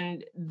 And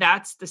then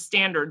that's the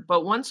standard.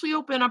 But once we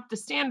open up the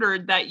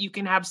standard that you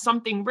can have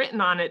something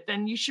written on it,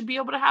 then you should be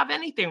able to have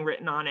anything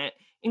written on it,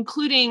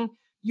 including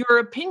your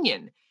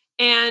opinion.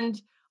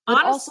 And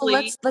but honestly,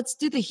 also let's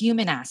do the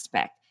human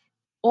aspect.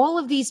 All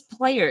of these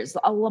players,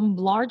 a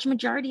large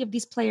majority of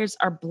these players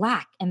are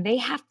Black, and they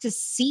have to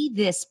see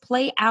this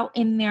play out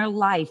in their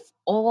life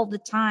all the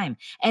time.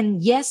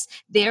 And yes,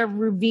 they're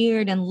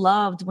revered and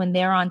loved when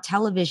they're on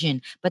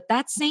television, but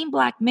that same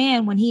Black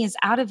man, when he is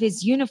out of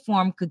his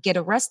uniform, could get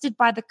arrested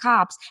by the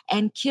cops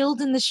and killed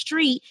in the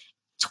street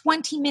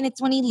 20 minutes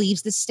when he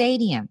leaves the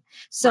stadium.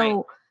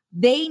 So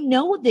they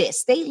know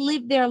this. They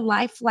live their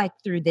life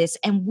through this.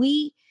 And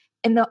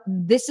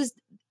this is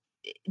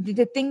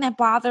the thing that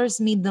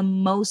bothers me the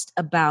most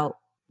about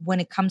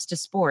when it comes to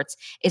sports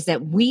is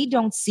that we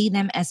don't see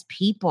them as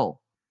people.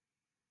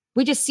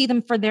 We just see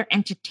them for their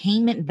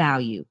entertainment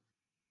value.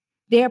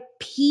 They're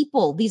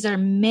people. These are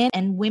men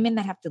and women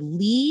that have to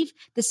leave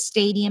the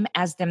stadium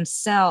as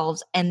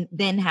themselves and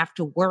then have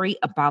to worry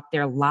about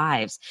their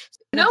lives.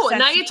 No,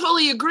 and I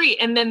totally agree.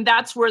 And then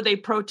that's where they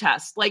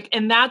protest.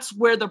 And that's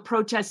where the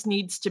protest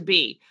needs to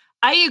be.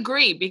 I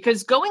agree,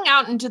 because going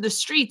out into the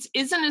streets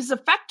isn't as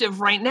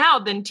effective right now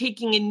than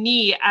taking a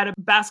knee at a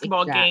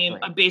basketball game,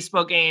 a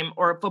baseball game,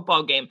 or a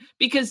football game,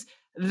 because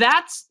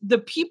that's the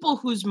people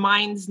whose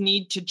minds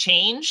need to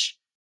change.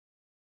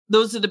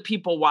 Those are the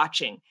people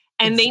watching,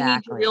 and they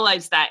need to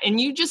realize that. And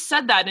you just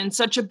said that in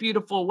such a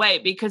beautiful way,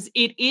 because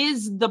it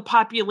is the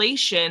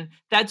population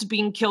that's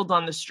being killed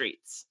on the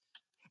streets.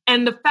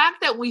 And the fact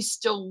that we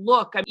still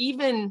look,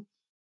 even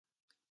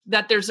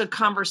that there's a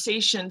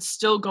conversation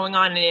still going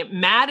on, and it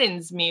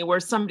maddens me where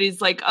somebody's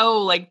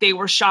they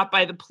were shot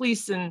by the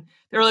police, and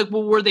they're like,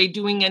 well, were they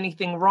doing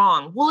anything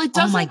wrong? Well, it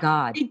doesn't. Oh my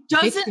God. It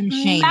doesn't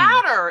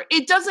matter.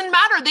 It doesn't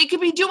matter. They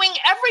could be doing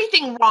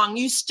everything wrong.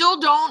 You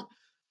still don't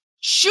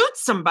shoot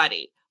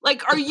somebody.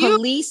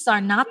 Police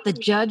are not the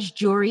judge,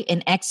 jury,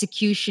 and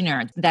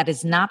executioner. That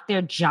is not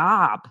their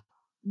job.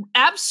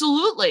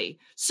 Absolutely.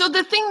 So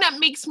the thing that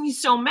makes me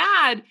so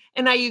mad,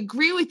 and I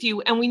agree with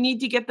you, and we need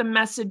to get the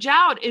message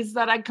out, is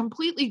that I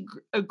completely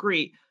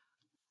agree.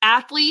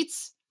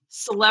 Athletes,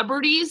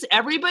 celebrities,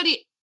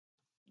 everybody,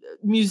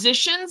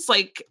 musicians,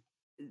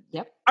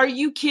 are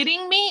you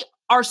kidding me?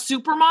 Are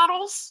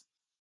supermodels?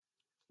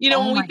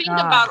 When we my think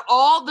God. about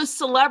all the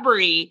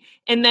celebrity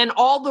and then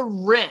all the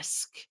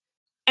risk.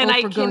 And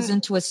Oprah goes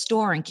into a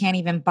store and can't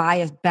even buy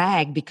a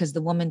bag because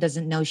the woman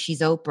doesn't know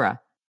she's Oprah.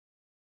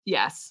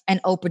 Yes.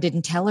 And Oprah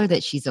didn't tell her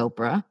that she's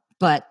Oprah.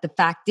 But the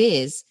fact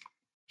is,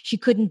 she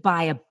couldn't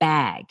buy a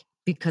bag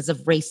because of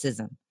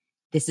racism.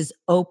 This is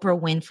Oprah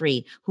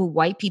Winfrey, who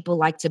white people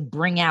like to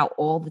bring out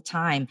all the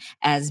time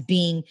as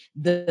being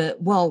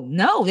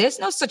no, there's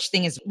no such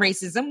thing as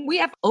racism.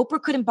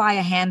 Oprah couldn't buy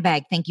a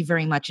handbag, thank you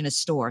very much, in a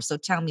store. So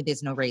tell me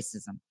there's no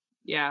racism.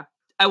 Yeah.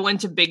 I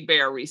went to Big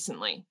Bear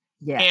recently.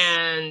 Yes.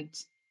 And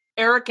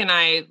Eric and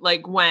I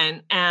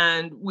went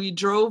and we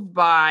drove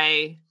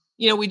by,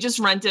 we just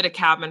rented a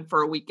cabin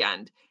for a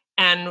weekend,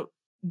 and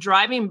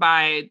driving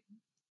by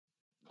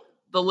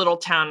the little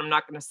town, I'm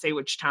not going to say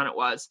which town it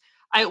was,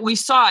 we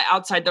saw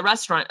outside the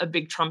restaurant a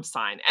big Trump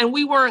sign, and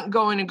we weren't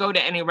going to go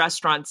to any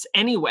restaurants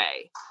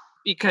anyway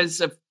because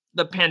of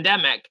the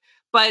pandemic.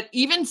 But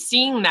even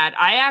seeing that,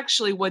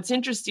 what's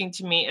interesting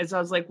to me is I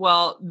was like,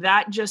 well,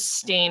 that just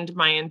stained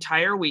my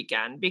entire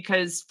weekend,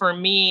 because for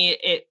me,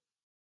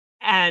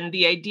 and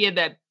the idea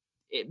that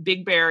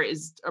Big Bear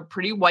is a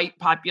pretty white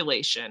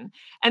population.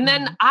 And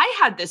then I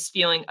had this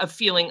feeling of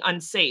feeling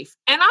unsafe,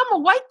 and I'm a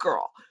white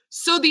girl.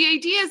 So the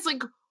idea is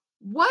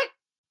what?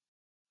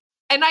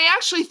 And I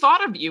actually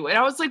thought of you, and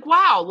I was like,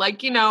 wow,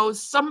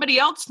 somebody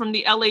else from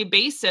the LA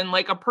basin,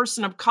 like a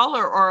person of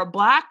color or a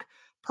Black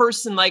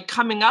person,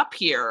 coming up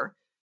here,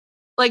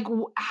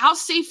 how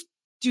safe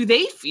do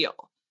they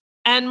feel?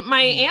 And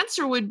my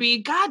answer would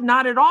be, God,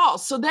 not at all.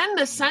 So then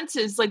the sense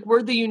is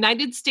we're the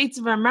United States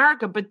of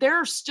America, but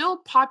there are still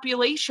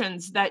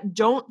populations that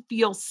don't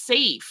feel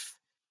safe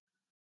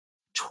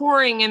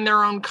touring in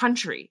their own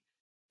country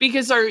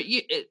because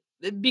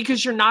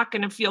you're not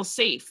going to feel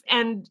safe.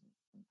 And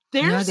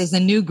there's a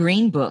new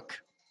green book.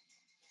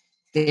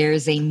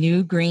 There's a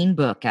new green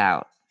book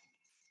out.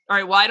 All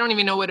right. Well, I don't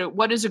even know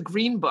what is a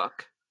green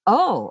book.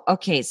 Oh,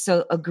 okay.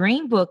 So a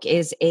green book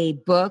is a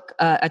book,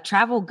 a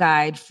travel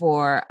guide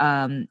for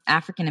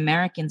African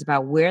Americans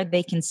about where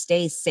they can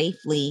stay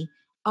safely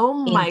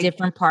in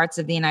different parts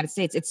of the United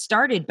States. It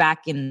started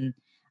back in,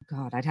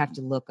 God, I'd have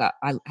to look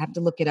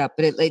it up,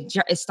 but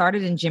it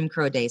started in Jim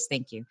Crow days.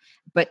 Thank you.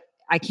 But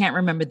I can't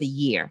remember the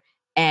year.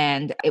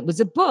 And it was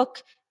a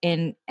book,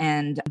 and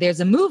there's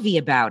a movie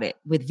about it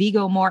with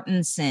Viggo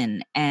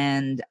Mortensen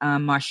and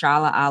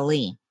Mahershala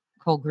Ali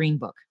called Green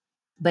Book.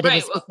 But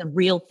it's a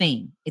real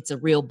thing. It's a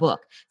real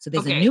book. So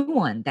there's a new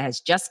one that has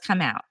just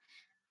come out.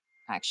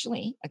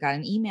 Actually, I got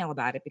an email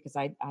about it because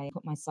I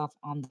put myself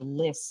on the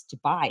list to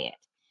buy it.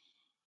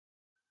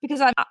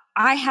 Because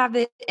I have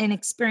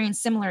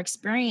similar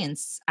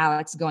experience,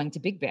 Alex, going to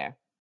Big Bear.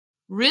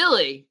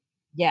 Really?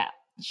 Yeah.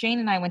 Shane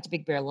and I went to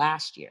Big Bear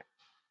last year.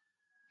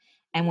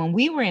 And when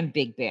we were in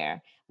Big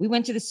Bear, we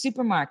went to the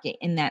supermarket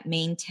in that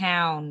main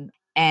town.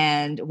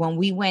 And when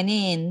we went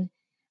in,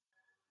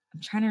 I'm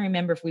trying to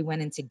remember if we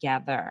went in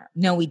together.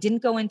 No, we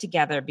didn't go in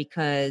together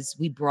because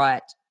we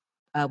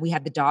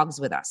had the dogs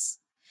with us.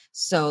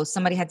 So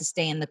somebody had to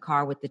stay in the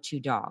car with the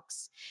two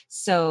dogs.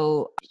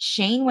 So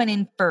Shane went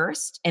in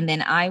first, and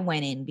then I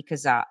went in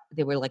because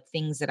there were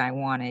things that I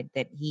wanted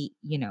that he,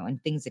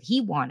 and things that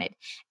he wanted.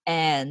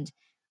 And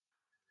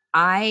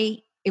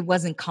it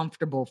wasn't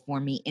comfortable for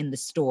me in the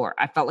store.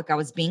 I felt like I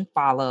was being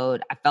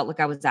followed. I felt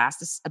like I was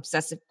asked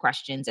obsessive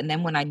questions. And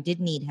then when I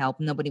did need help,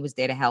 nobody was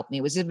there to help me.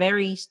 It was a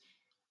very...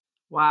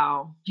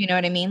 Wow. You know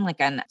what I mean?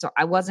 So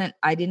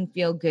I didn't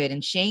feel good.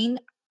 And Shane,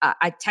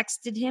 I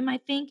texted him, I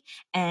think,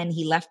 and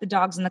he left the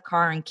dogs in the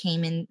car and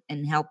came in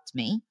and helped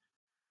me.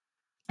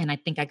 And I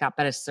think I got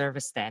better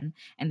service then.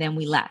 And then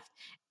we left.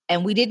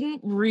 And we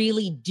didn't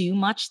really do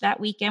much that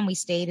weekend. We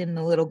stayed in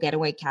the little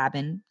getaway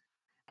cabin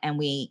and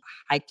we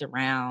hiked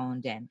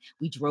around and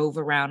we drove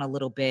around a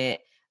little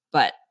bit.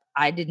 But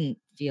I didn't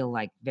feel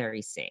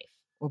very safe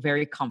or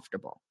very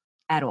comfortable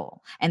at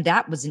all. And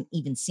that wasn't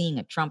even seeing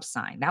a Trump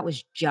sign. That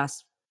was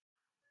just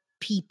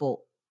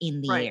people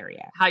in the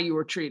area. How you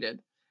were treated.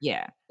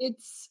 Yeah.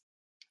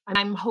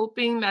 I'm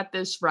hoping that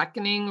this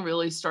reckoning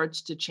really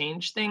starts to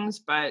change things,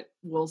 but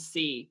we'll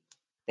see.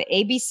 The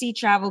ABC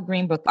Travel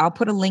Green Book, I'll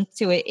put a link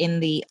to it in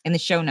the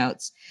show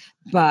notes,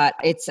 but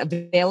it's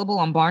available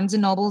on Barnes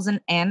and Nobles and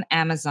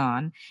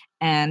Amazon.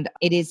 And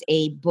it is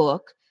a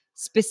book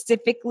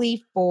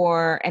specifically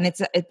and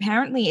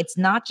apparently it's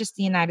not just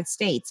the United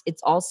States,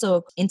 it's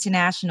also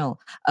international,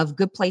 of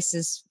good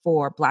places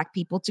for Black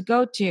people to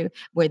go to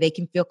where they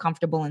can feel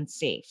comfortable and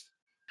safe.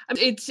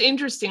 It's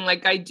interesting.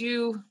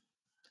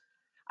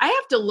 I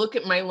have to look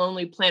at my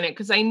Lonely Planet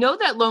because I know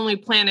that Lonely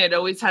Planet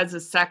always has a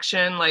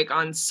section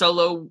on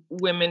solo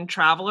women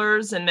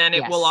travelers. And then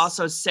it will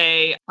also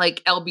say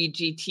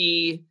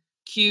LGBTQ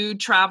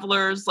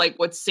travelers,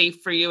 what's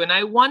safe for you. And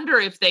I wonder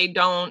if they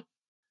don't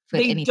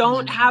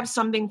have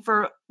something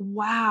for,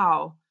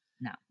 wow.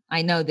 No,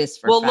 I know this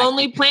for a fact.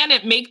 Lonely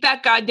Planet, make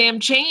that goddamn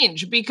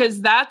change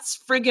because that's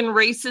friggin'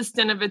 racist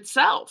in of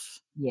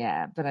itself.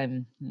 Yeah, but I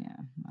know,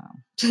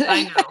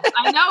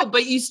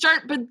 but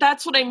but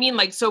that's what I mean.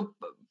 So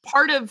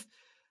part of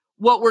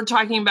what we're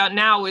talking about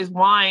now with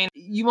wine,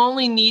 you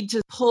only need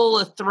to pull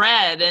a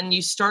thread and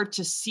you start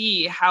to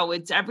see how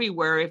it's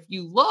everywhere. If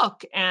you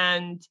look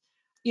and,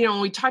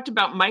 when we talked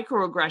about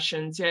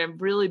microaggressions,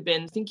 I've really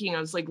been thinking, I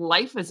was like,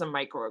 life is a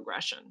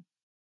microaggression.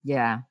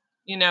 Yeah.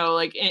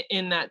 Like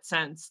in that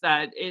sense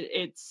that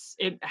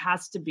it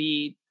has to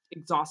be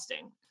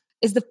exhausting.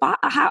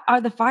 How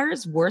are the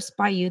fires worse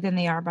by you than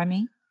they are by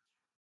me?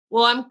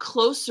 Well, I'm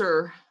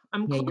closer.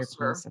 You're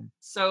closer.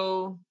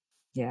 So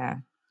yeah.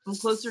 I'm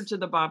closer to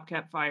the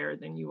Bobcat fire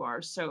than you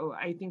are. So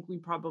I think we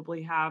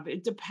probably have,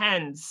 it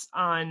depends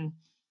on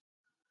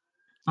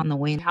the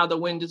wind, how the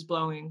wind is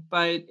blowing.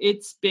 But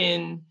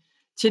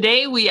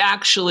today we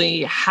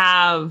actually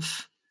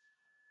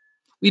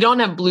we don't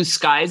have blue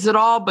skies at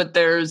all, but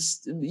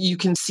you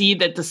can see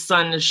that the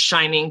sun is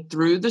shining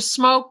through the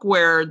smoke,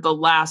 where the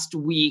last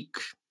week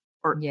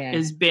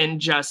has been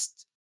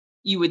just,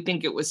 you would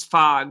think it was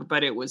fog,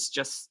 but it was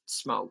just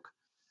smoke.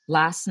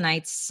 Last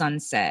night's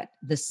sunset,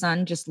 the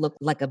sun just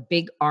looked like a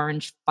big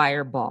orange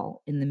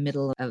fireball in the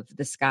middle of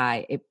the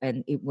sky. It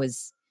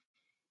was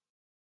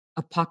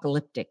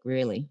apocalyptic,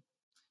 really.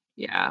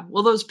 Yeah.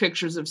 Well, those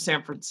pictures of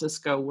San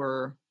Francisco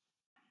were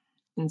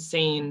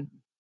insane.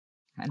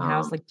 And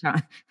how's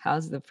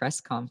the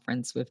press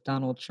conference with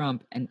Donald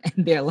Trump? And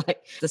they're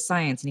like, the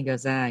science. And he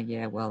goes,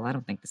 yeah, well, I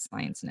don't think the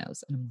science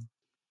knows.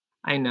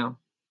 I know.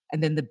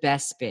 And then the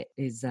best bit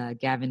is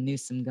Gavin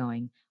Newsom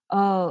going,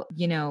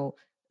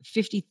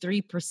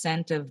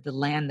 53% of the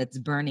land that's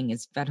burning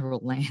is federal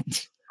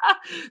land.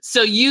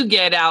 So you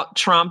get out,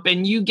 Trump,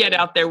 and you get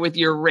out there with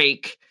your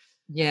rake.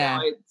 Yeah.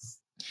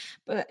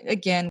 But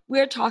again,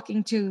 we're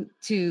talking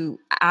to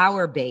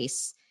our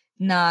base,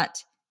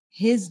 not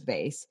his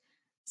base.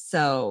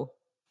 So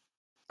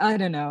I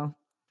don't know.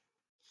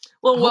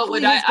 Well,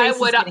 hopefully what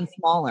would getting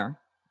smaller.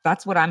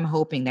 That's what I'm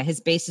hoping, that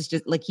his base is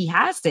just like, he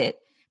has it,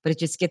 but it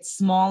just gets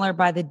smaller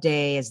by the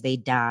day as they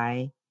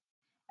die,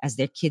 as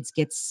their kids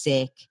get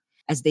sick,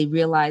 as they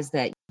realize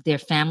that their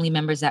family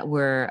members that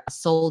were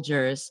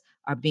soldiers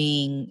are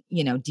being,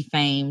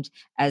 defamed,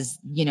 as,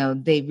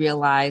 they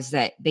realize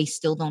that they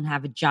still don't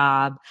have a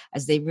job,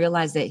 as they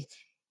realize that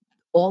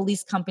all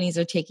these companies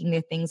are taking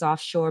their things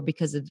offshore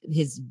because of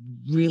his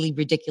really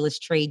ridiculous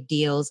trade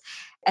deals.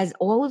 As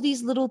all of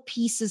these little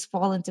pieces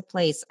fall into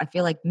place, I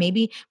feel like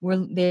maybe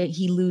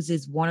he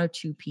loses one or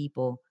two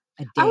people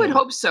a day. I would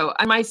hope so.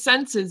 And my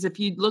sense is, if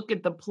you look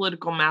at the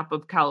political map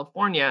of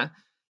California,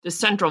 the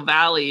Central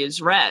Valley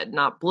is red,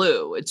 not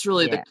blue. It's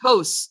really the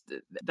coast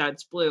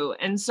that's blue.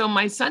 And so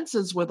my sense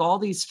is, with all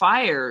these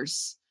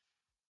fires,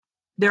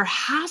 there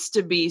has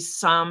to be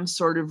some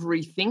sort of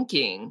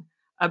rethinking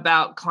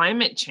about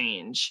climate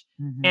change,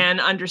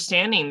 and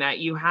understanding that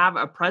you have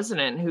a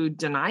president who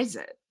denies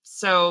it.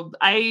 So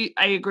I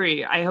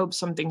agree. I hope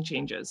something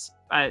changes,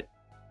 but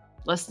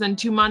less than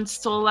 2 months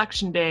till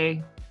Election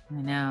Day.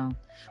 I know.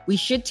 We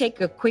should take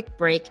a quick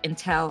break and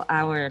tell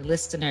our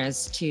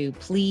listeners to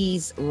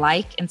please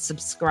like and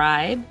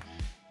subscribe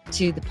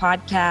to the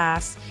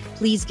podcast.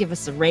 Please give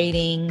us a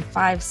rating.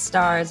 5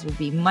 stars would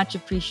be much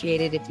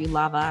appreciated if you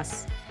love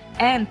us.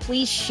 And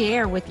please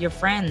share with your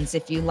friends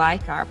if you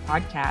like our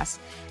podcast,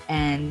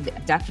 and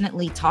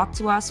definitely talk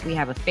to us. We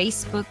have a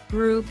Facebook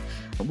group,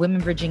 Women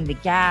Bridging the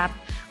Gap.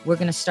 We're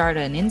going to start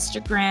an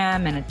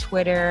Instagram and a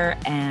Twitter,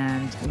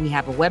 and we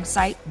have a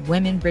website,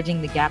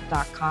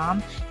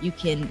 womenbridgingthegap.com. You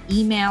can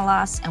email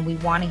us, and we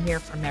want to hear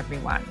from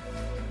everyone.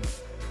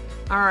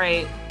 All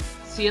right.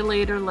 See you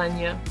later,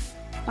 Lenya.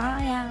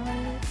 Bye,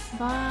 Alex.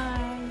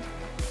 Bye.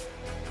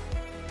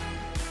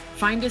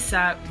 Find us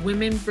at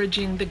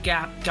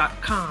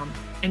womenbridgingthegap.com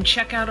and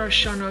check out our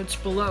show notes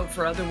below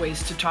for other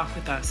ways to talk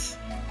with us.